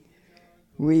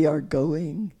 We are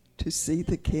going to see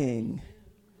the King.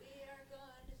 We are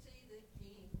going to see the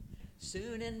King.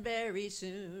 Soon and very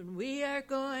soon we are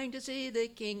going to see the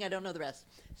King. I don't know the rest.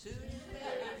 Soon and very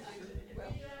soon we are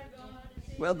going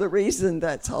to see Well, the reason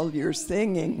that's all you're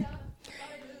singing,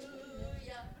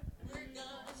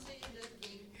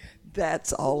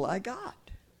 that's all I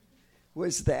got,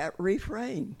 was that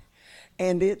refrain.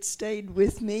 And it stayed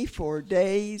with me for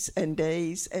days and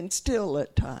days, and still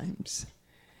at times.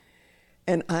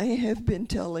 And I have been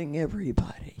telling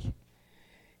everybody,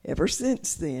 ever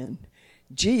since then,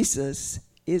 Jesus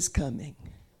is coming,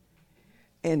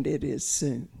 and it is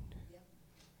soon.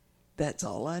 That's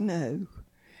all I know.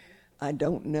 I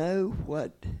don't know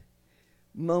what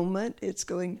moment it's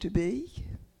going to be,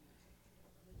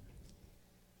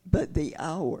 but the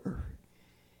hour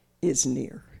is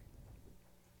near.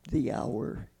 The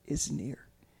hour is near.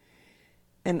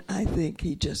 And I think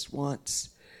he just wants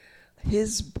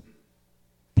his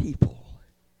people,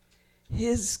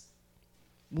 his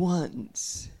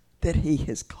ones that he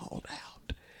has called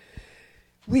out.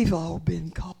 We've all been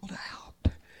called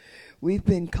out. We've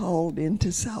been called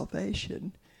into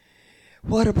salvation.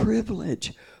 What a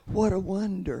privilege. What a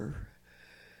wonder.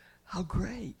 How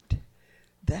great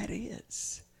that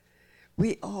is.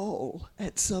 We all,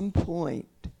 at some point,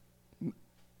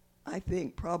 I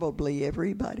think probably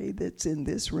everybody that's in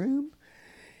this room,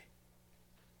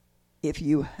 if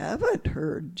you haven't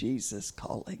heard Jesus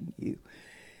calling you,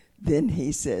 then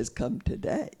he says, come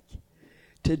today.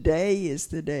 Today is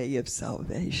the day of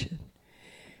salvation.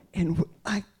 And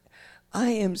I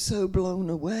am so blown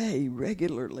away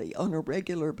regularly, on a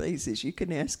regular basis. You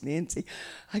can ask Nancy.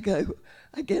 I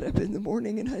get up in the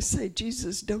morning and I say,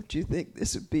 Jesus, don't you think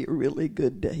this would be a really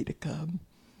good day to come?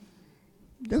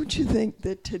 Don't you think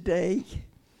that today,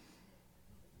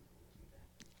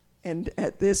 and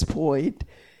at this point,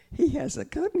 he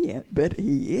hasn't come yet, but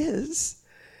he is.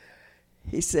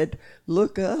 He said,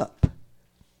 look up,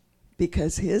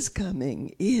 because his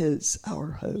coming is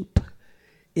our hope.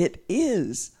 It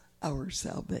is our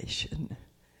salvation.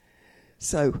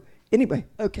 So, anyway,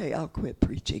 okay, I'll quit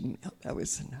preaching now. That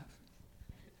was enough.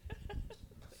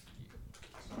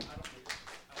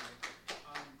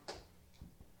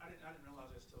 I didn't realize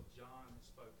this till John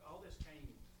spoke. All this came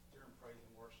during praise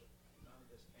and worship. None of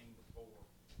this came before.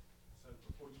 So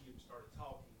before you even started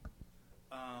talking,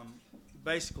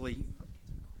 basically,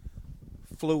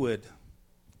 fluid,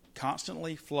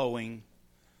 constantly flowing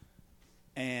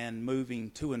and moving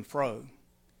to and fro.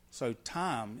 So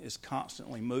time is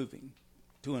constantly moving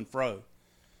to and fro.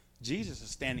 Jesus is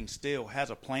standing still, has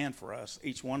a plan for us,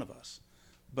 each one of us.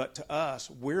 But to us,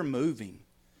 we're moving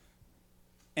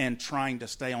and trying to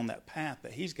stay on that path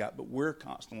that he's got, but we're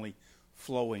constantly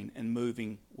flowing and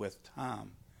moving with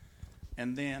time.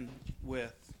 And then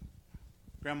with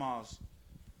grandma's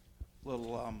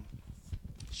little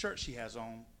shirt she has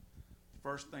on,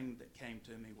 first thing that came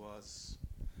to me was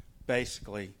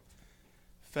basically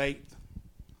faith,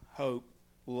 hope,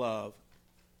 love,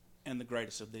 and the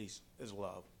greatest of these is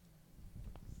love.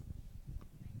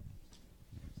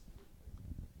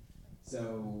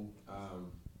 So, I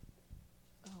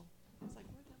was like,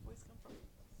 where'd that voice come from?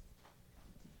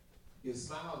 your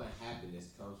smile and happiness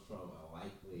comes from a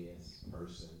likeliest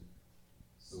person,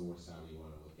 source, however you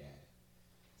want to look at it.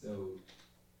 So,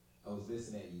 I was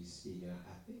listening at you speak, and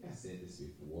I think I said this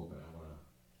before, but I want to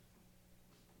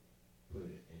put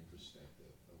it in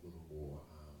perspective, a little more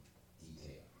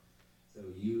detail. So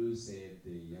you said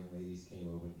the young ladies came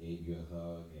over and gave you a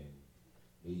hug and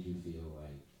made you feel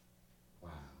like,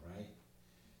 wow, right?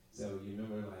 So you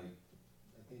remember, like,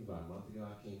 I think about a month ago,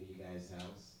 I came to you guys'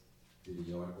 house, did the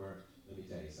yard work. Let me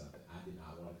tell you something, I did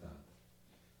not want to come.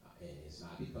 And it's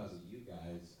not because of you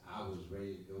guys. I was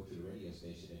ready to go to the radio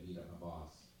station and beat up my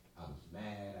boss. I was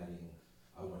mad.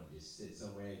 I wanted to just sit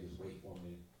somewhere and just wait for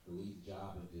him to leave the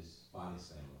job and just body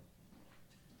slam him.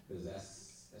 Because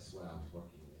that's what I was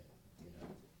working with, you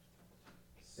know.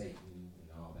 Satan and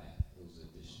all that. It was a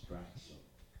distraction.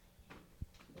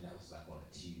 And that was like on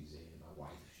a Tuesday, and my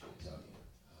wife should tell you.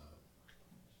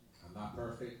 I'm not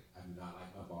perfect. I do not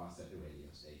like my boss at the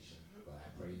radio station. But I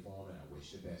pray for him and I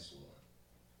wish the best for him.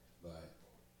 But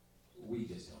we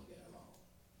just don't get along.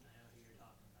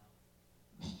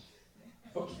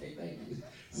 Okay, thank you.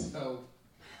 So,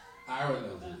 Ira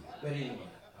knows it. But anyway,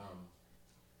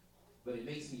 but it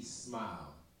makes me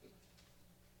smile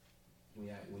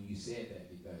when you said that,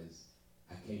 because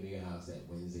I came to your house that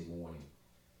Wednesday morning,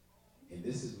 and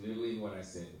this is literally what I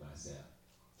said to myself.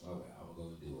 Oh, well, I'm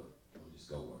going to do it. I'm just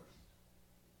go work.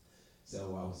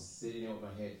 So I was sitting there with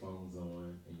my headphones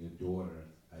on, and your daughter,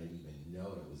 I didn't even know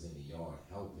that was in the yard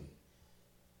helping.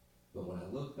 But when I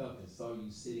looked up and saw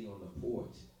you sitting on the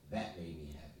porch, that made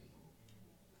me happy.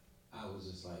 I was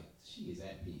just like, she is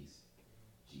at peace.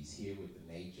 She's here with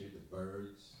the nature, the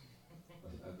birds,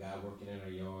 a guy working in her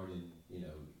yard, and, you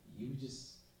know, you were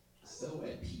just so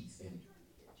at peace. And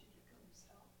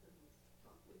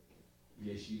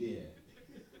yes, you did.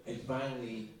 And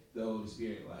finally, the Holy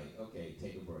Spirit, like, okay,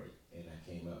 take a break. And I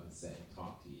came up and sat and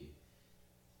talked to you.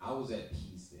 I was at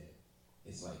peace then.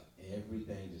 It's like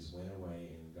everything just went away,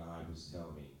 and God was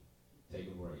telling me, take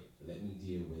a break. Let me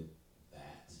deal with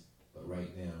that. But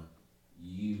right now,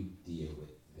 you deal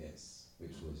with this,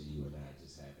 which was you and I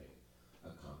just having a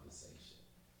conversation.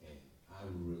 And I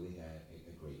really had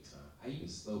a great time. I even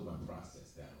slowed my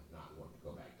process down, not wanting to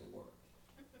go back to work.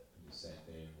 You sat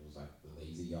there and it was like the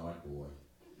lazy yard boy,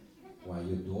 while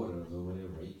your daughter was over there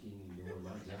raking and doing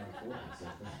my job for me. So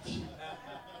thank you.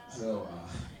 So,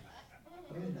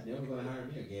 you're never going to hire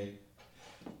me again.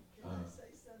 Can I say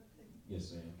something?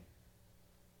 Yes, ma'am.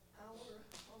 Our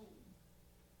home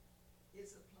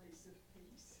is a place of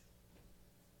peace.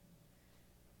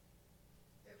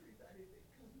 Everybody that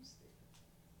comes there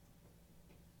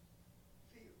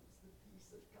feels the peace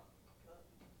of God come.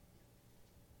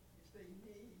 If they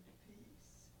need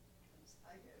peace, because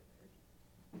I have had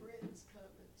friends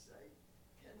come and say,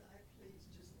 can I please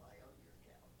just lie on your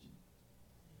couch?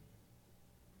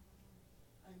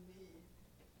 I need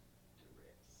to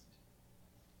rest.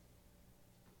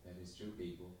 That is true,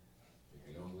 people. If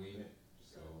you don't believe it,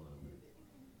 just go on with it.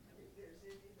 If there's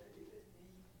anybody that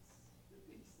needs the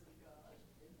peace of God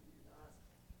and you're not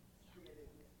getting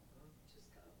it,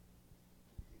 just come.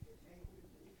 You can hang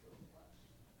with me for a while.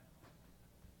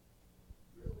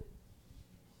 Really,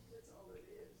 that's all it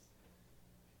is.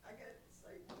 I got to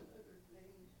say one other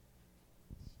thing.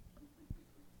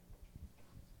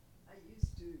 I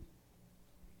used to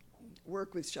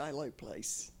work with Shiloh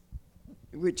Place,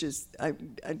 which is, I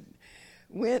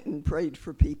went and prayed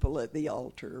for people at the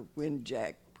altar when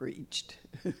Jack preached,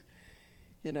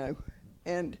 you know,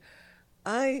 and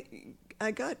they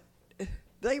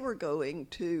were going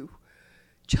to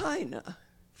China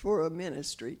for a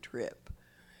ministry trip,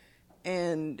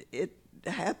 and it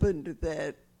happened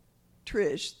that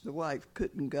Trish, the wife,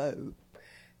 couldn't go,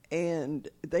 and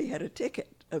they had a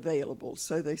ticket available,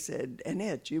 so they said,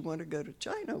 Annette, you want to go to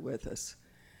China with us?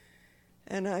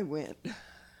 And I went,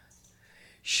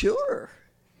 sure.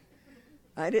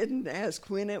 I didn't ask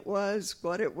when it was,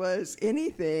 what it was,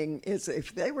 anything. It's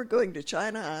if they were going to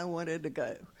China, I wanted to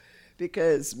go,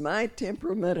 because my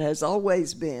temperament has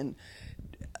always been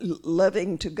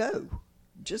loving to go.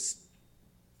 Just,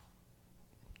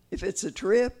 if it's a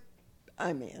trip,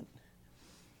 I'm in.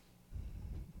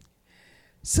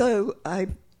 So I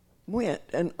went,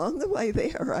 and on the way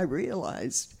there, I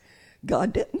realized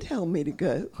God didn't tell me to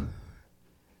go.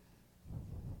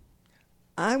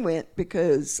 I went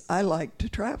because I like to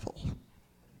travel.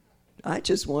 I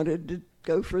just wanted to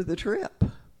go for the trip.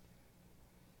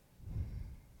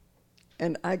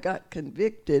 And I got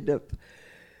convicted of,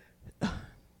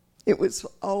 it was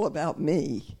all about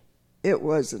me. It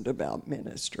wasn't about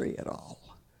ministry at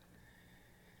all.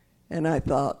 And I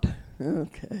thought,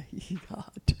 okay,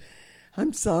 God,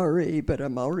 I'm sorry, but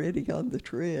I'm already on the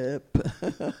trip.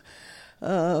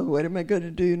 What am I going to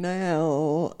do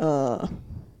now?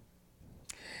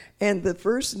 And the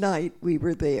first night we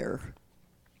were there,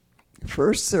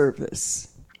 first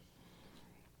service,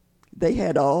 they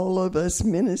had all of us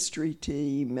ministry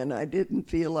team, and I didn't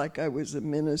feel like I was a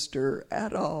minister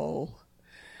at all.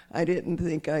 I didn't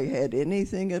think I had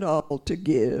anything at all to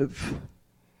give.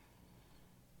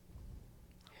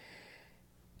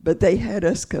 But they had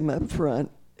us come up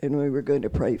front, and we were going to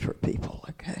pray for people,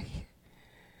 okay?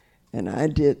 And I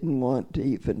didn't want to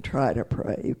even try to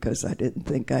pray because I didn't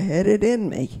think I had it in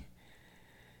me.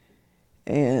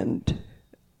 And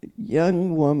a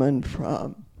young woman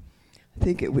from, I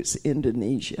think it was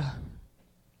Indonesia,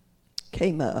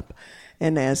 came up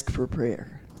and asked for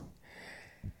prayer.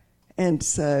 And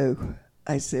so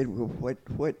I said, well,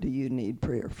 what do you need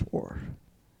prayer for?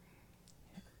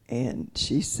 And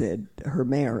she said, her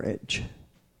marriage.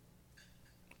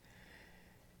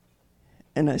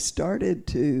 And I started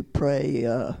to pray.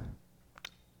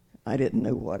 I didn't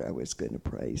know what I was going to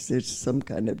pray. So it's some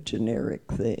kind of generic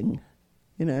thing,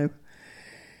 you know.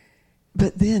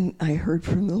 But then I heard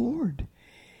from the Lord.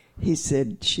 He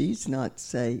said, she's not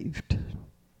saved.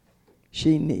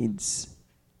 She needs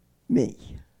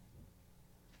me.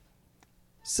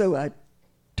 So I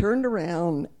turned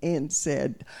around and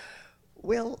said,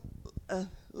 well,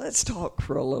 let's talk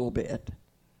for a little bit.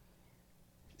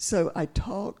 So I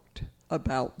talked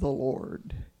about the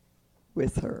Lord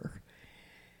with her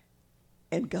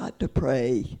and got to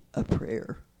pray a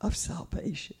prayer of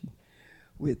salvation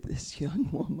with this young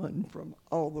woman from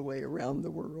all the way around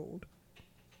the world.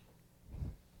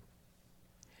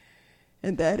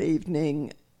 And that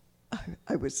evening,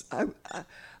 I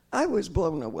was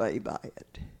blown away by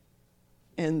it.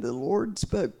 And the Lord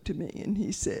spoke to me and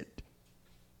he said,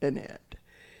 Annette,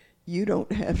 you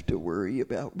don't have to worry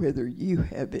about whether you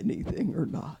have anything or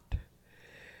not.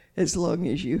 As long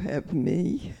as you have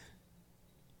me,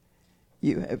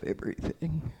 you have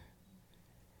everything.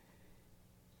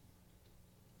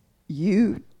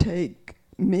 You take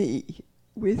me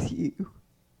with you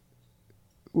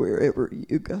wherever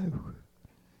you go.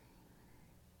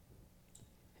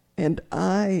 And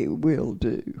I will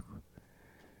do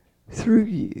through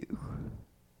you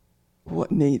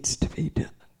what needs to be done.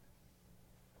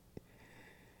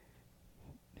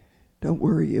 Don't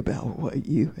worry about what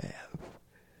you have.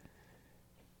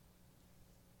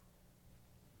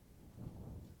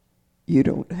 You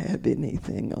don't have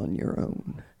anything on your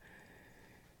own.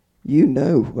 You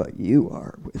know what you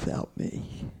are without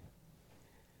me.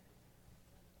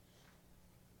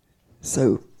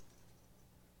 So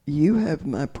you have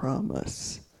my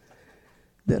promise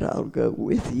that I'll go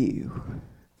with you,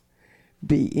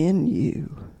 be in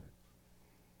you,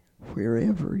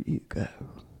 wherever you go,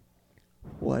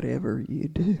 whatever you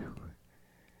do.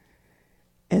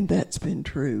 And that's been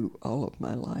true all of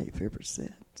my life ever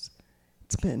since.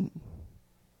 It's been,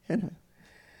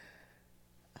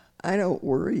 I don't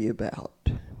worry about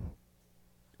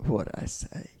what I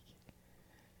say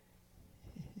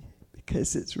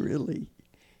because it's really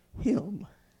Him.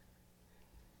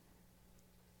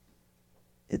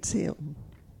 It's Him.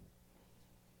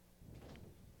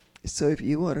 So if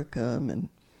you want to come and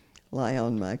lie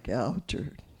on my couch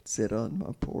or sit on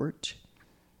my porch,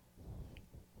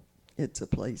 it's a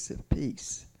place of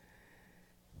peace.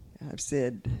 I've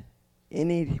said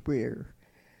anywhere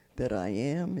that I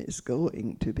am is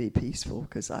going to be peaceful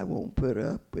because I won't put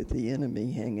up with the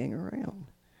enemy hanging around.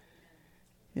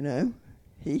 You know,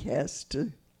 he has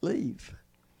to leave.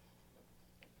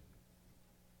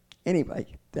 Anyway,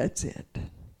 that's it.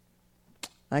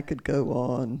 I could go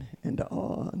on and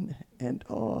on and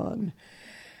on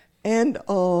and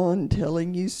on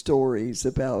telling you stories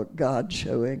about God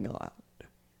showing out.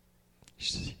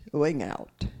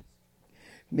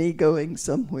 Me going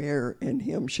somewhere and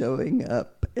Him showing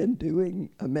up and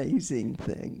doing amazing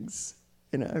things,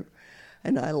 you know.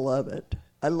 And I love it.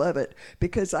 I love it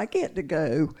because I get to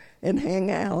go and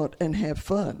hang out and have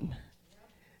fun.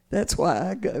 That's why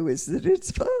I go, is that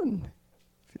it's fun.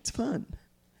 It's fun.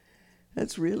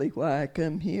 That's really why I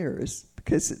come here, is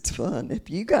because it's fun. If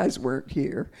you guys weren't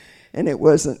here and it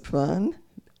wasn't fun,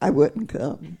 I wouldn't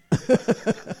come.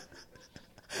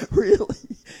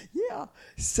 Really? Yeah.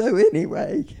 So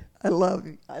anyway, I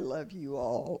love you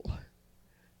all.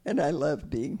 And I love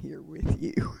being here with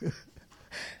you.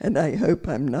 And I hope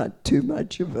I'm not too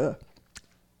much of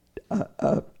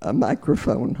a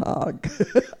microphone hog.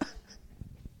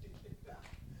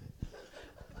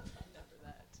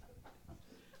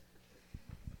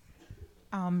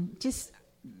 Just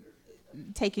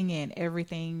taking in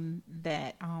everything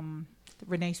that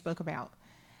Renee spoke about,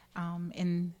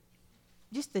 and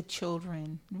just the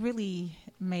children really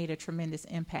made a tremendous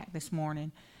impact this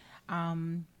morning.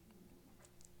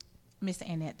 Miss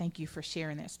Annette, thank you for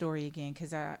sharing that story again,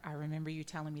 because I remember you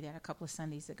telling me that a couple of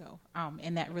Sundays ago,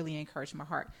 and that really encouraged my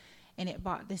heart. And it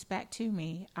brought this back to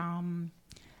me.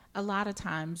 A lot of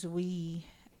times we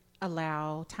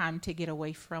allow time to get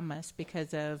away from us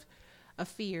because of a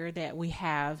fear that we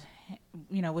have,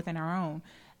 within our own.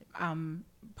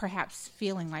 Perhaps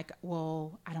feeling like,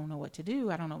 well, I don't know what to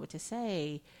do. I don't know what to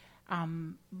say.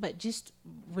 But just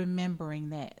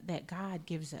remembering that God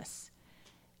gives us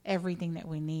everything that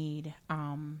we need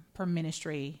for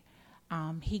ministry.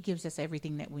 He gives us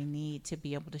everything that we need to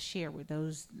be able to share with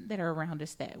those that are around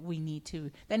us that need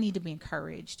to be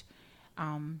encouraged,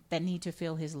 that need to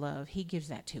feel his love. He gives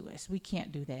that to us. We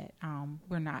can't do that.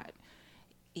 We're not.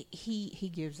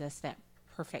 He gives us that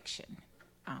perfection.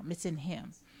 It's in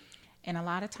him. And a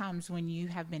lot of times when you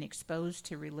have been exposed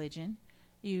to religion,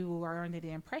 you are under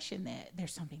the impression that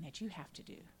there's something that you have to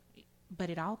do. But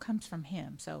it all comes from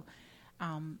him. So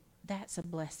that's a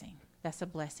blessing. That's a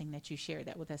blessing that you shared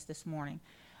that with us this morning.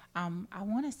 I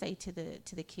want to say to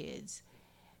the kids,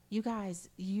 you guys,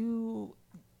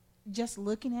 just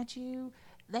looking at you,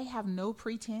 they have no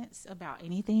pretense about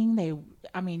anything.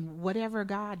 Whatever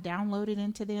God downloaded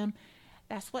into them,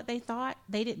 that's what they thought.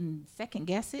 They didn't second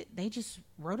guess it. They just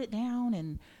wrote it down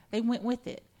and they went with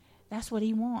it. That's what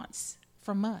he wants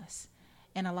from us.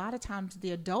 And a lot of times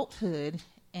the adulthood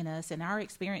in us and our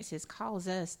experiences cause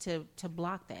us to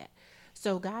block that.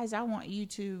 So guys, I want you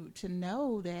to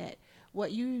know that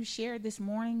what you shared this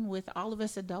morning with all of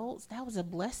us adults, that was a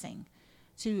blessing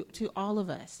to all of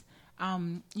us.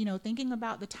 Thinking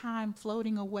about the time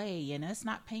floating away and us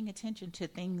not paying attention to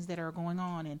things that are going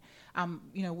on. And,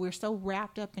 we're so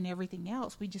wrapped up in everything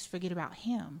else, we just forget about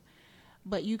him.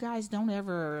 But you guys don't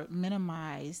ever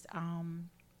minimize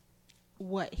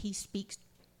what he speaks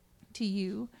to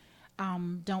you.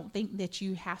 Don't think that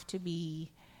you have to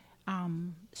be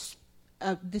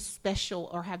this special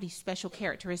or have these special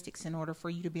characteristics in order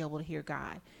for you to be able to hear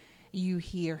God. You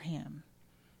hear him.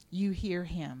 You hear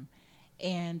him.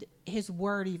 And his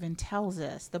word even tells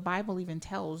us, the Bible even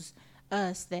tells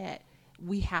us that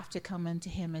we have to come unto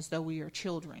him as though we are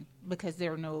children, because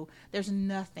there's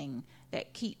nothing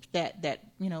that keeps that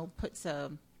puts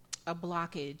a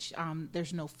blockage.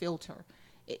 There's no filter.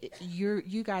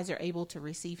 You guys are able to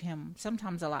receive him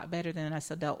sometimes a lot better than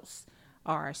us adults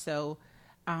are. So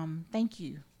thank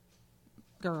you,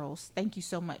 girls. Thank you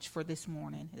so much for this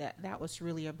morning. That was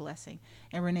really a blessing.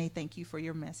 And Renee, thank you for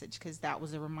your message, because that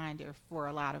was a reminder for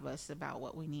a lot of us about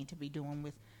what we need to be doing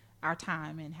with our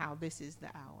time and how this is the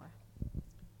hour.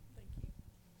 Thank you.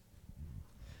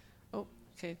 Oh,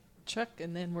 okay, Chuck,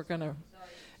 and then we're gonna.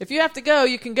 If you have to go,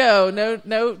 you can go.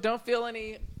 No, don't feel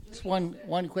any. Just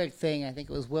one quick thing. I think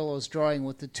it was Willow's drawing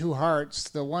with the two hearts.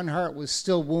 The one heart was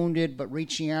still wounded but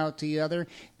reaching out to the other.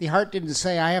 The heart didn't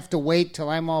say, I have to wait till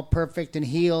I'm all perfect and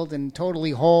healed and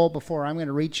totally whole before I'm going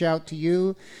to reach out to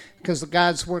you, because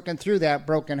God's working through that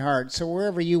broken heart. So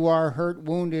wherever you are, hurt,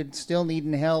 wounded, still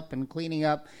needing help and cleaning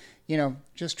up,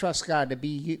 just trust God to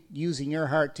be using your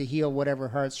heart to heal whatever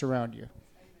heart's around you.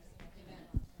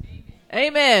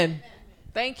 Amen.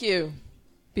 Thank you.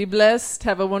 Be blessed.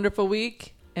 Have a wonderful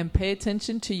week. And pay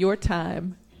attention to your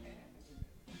time.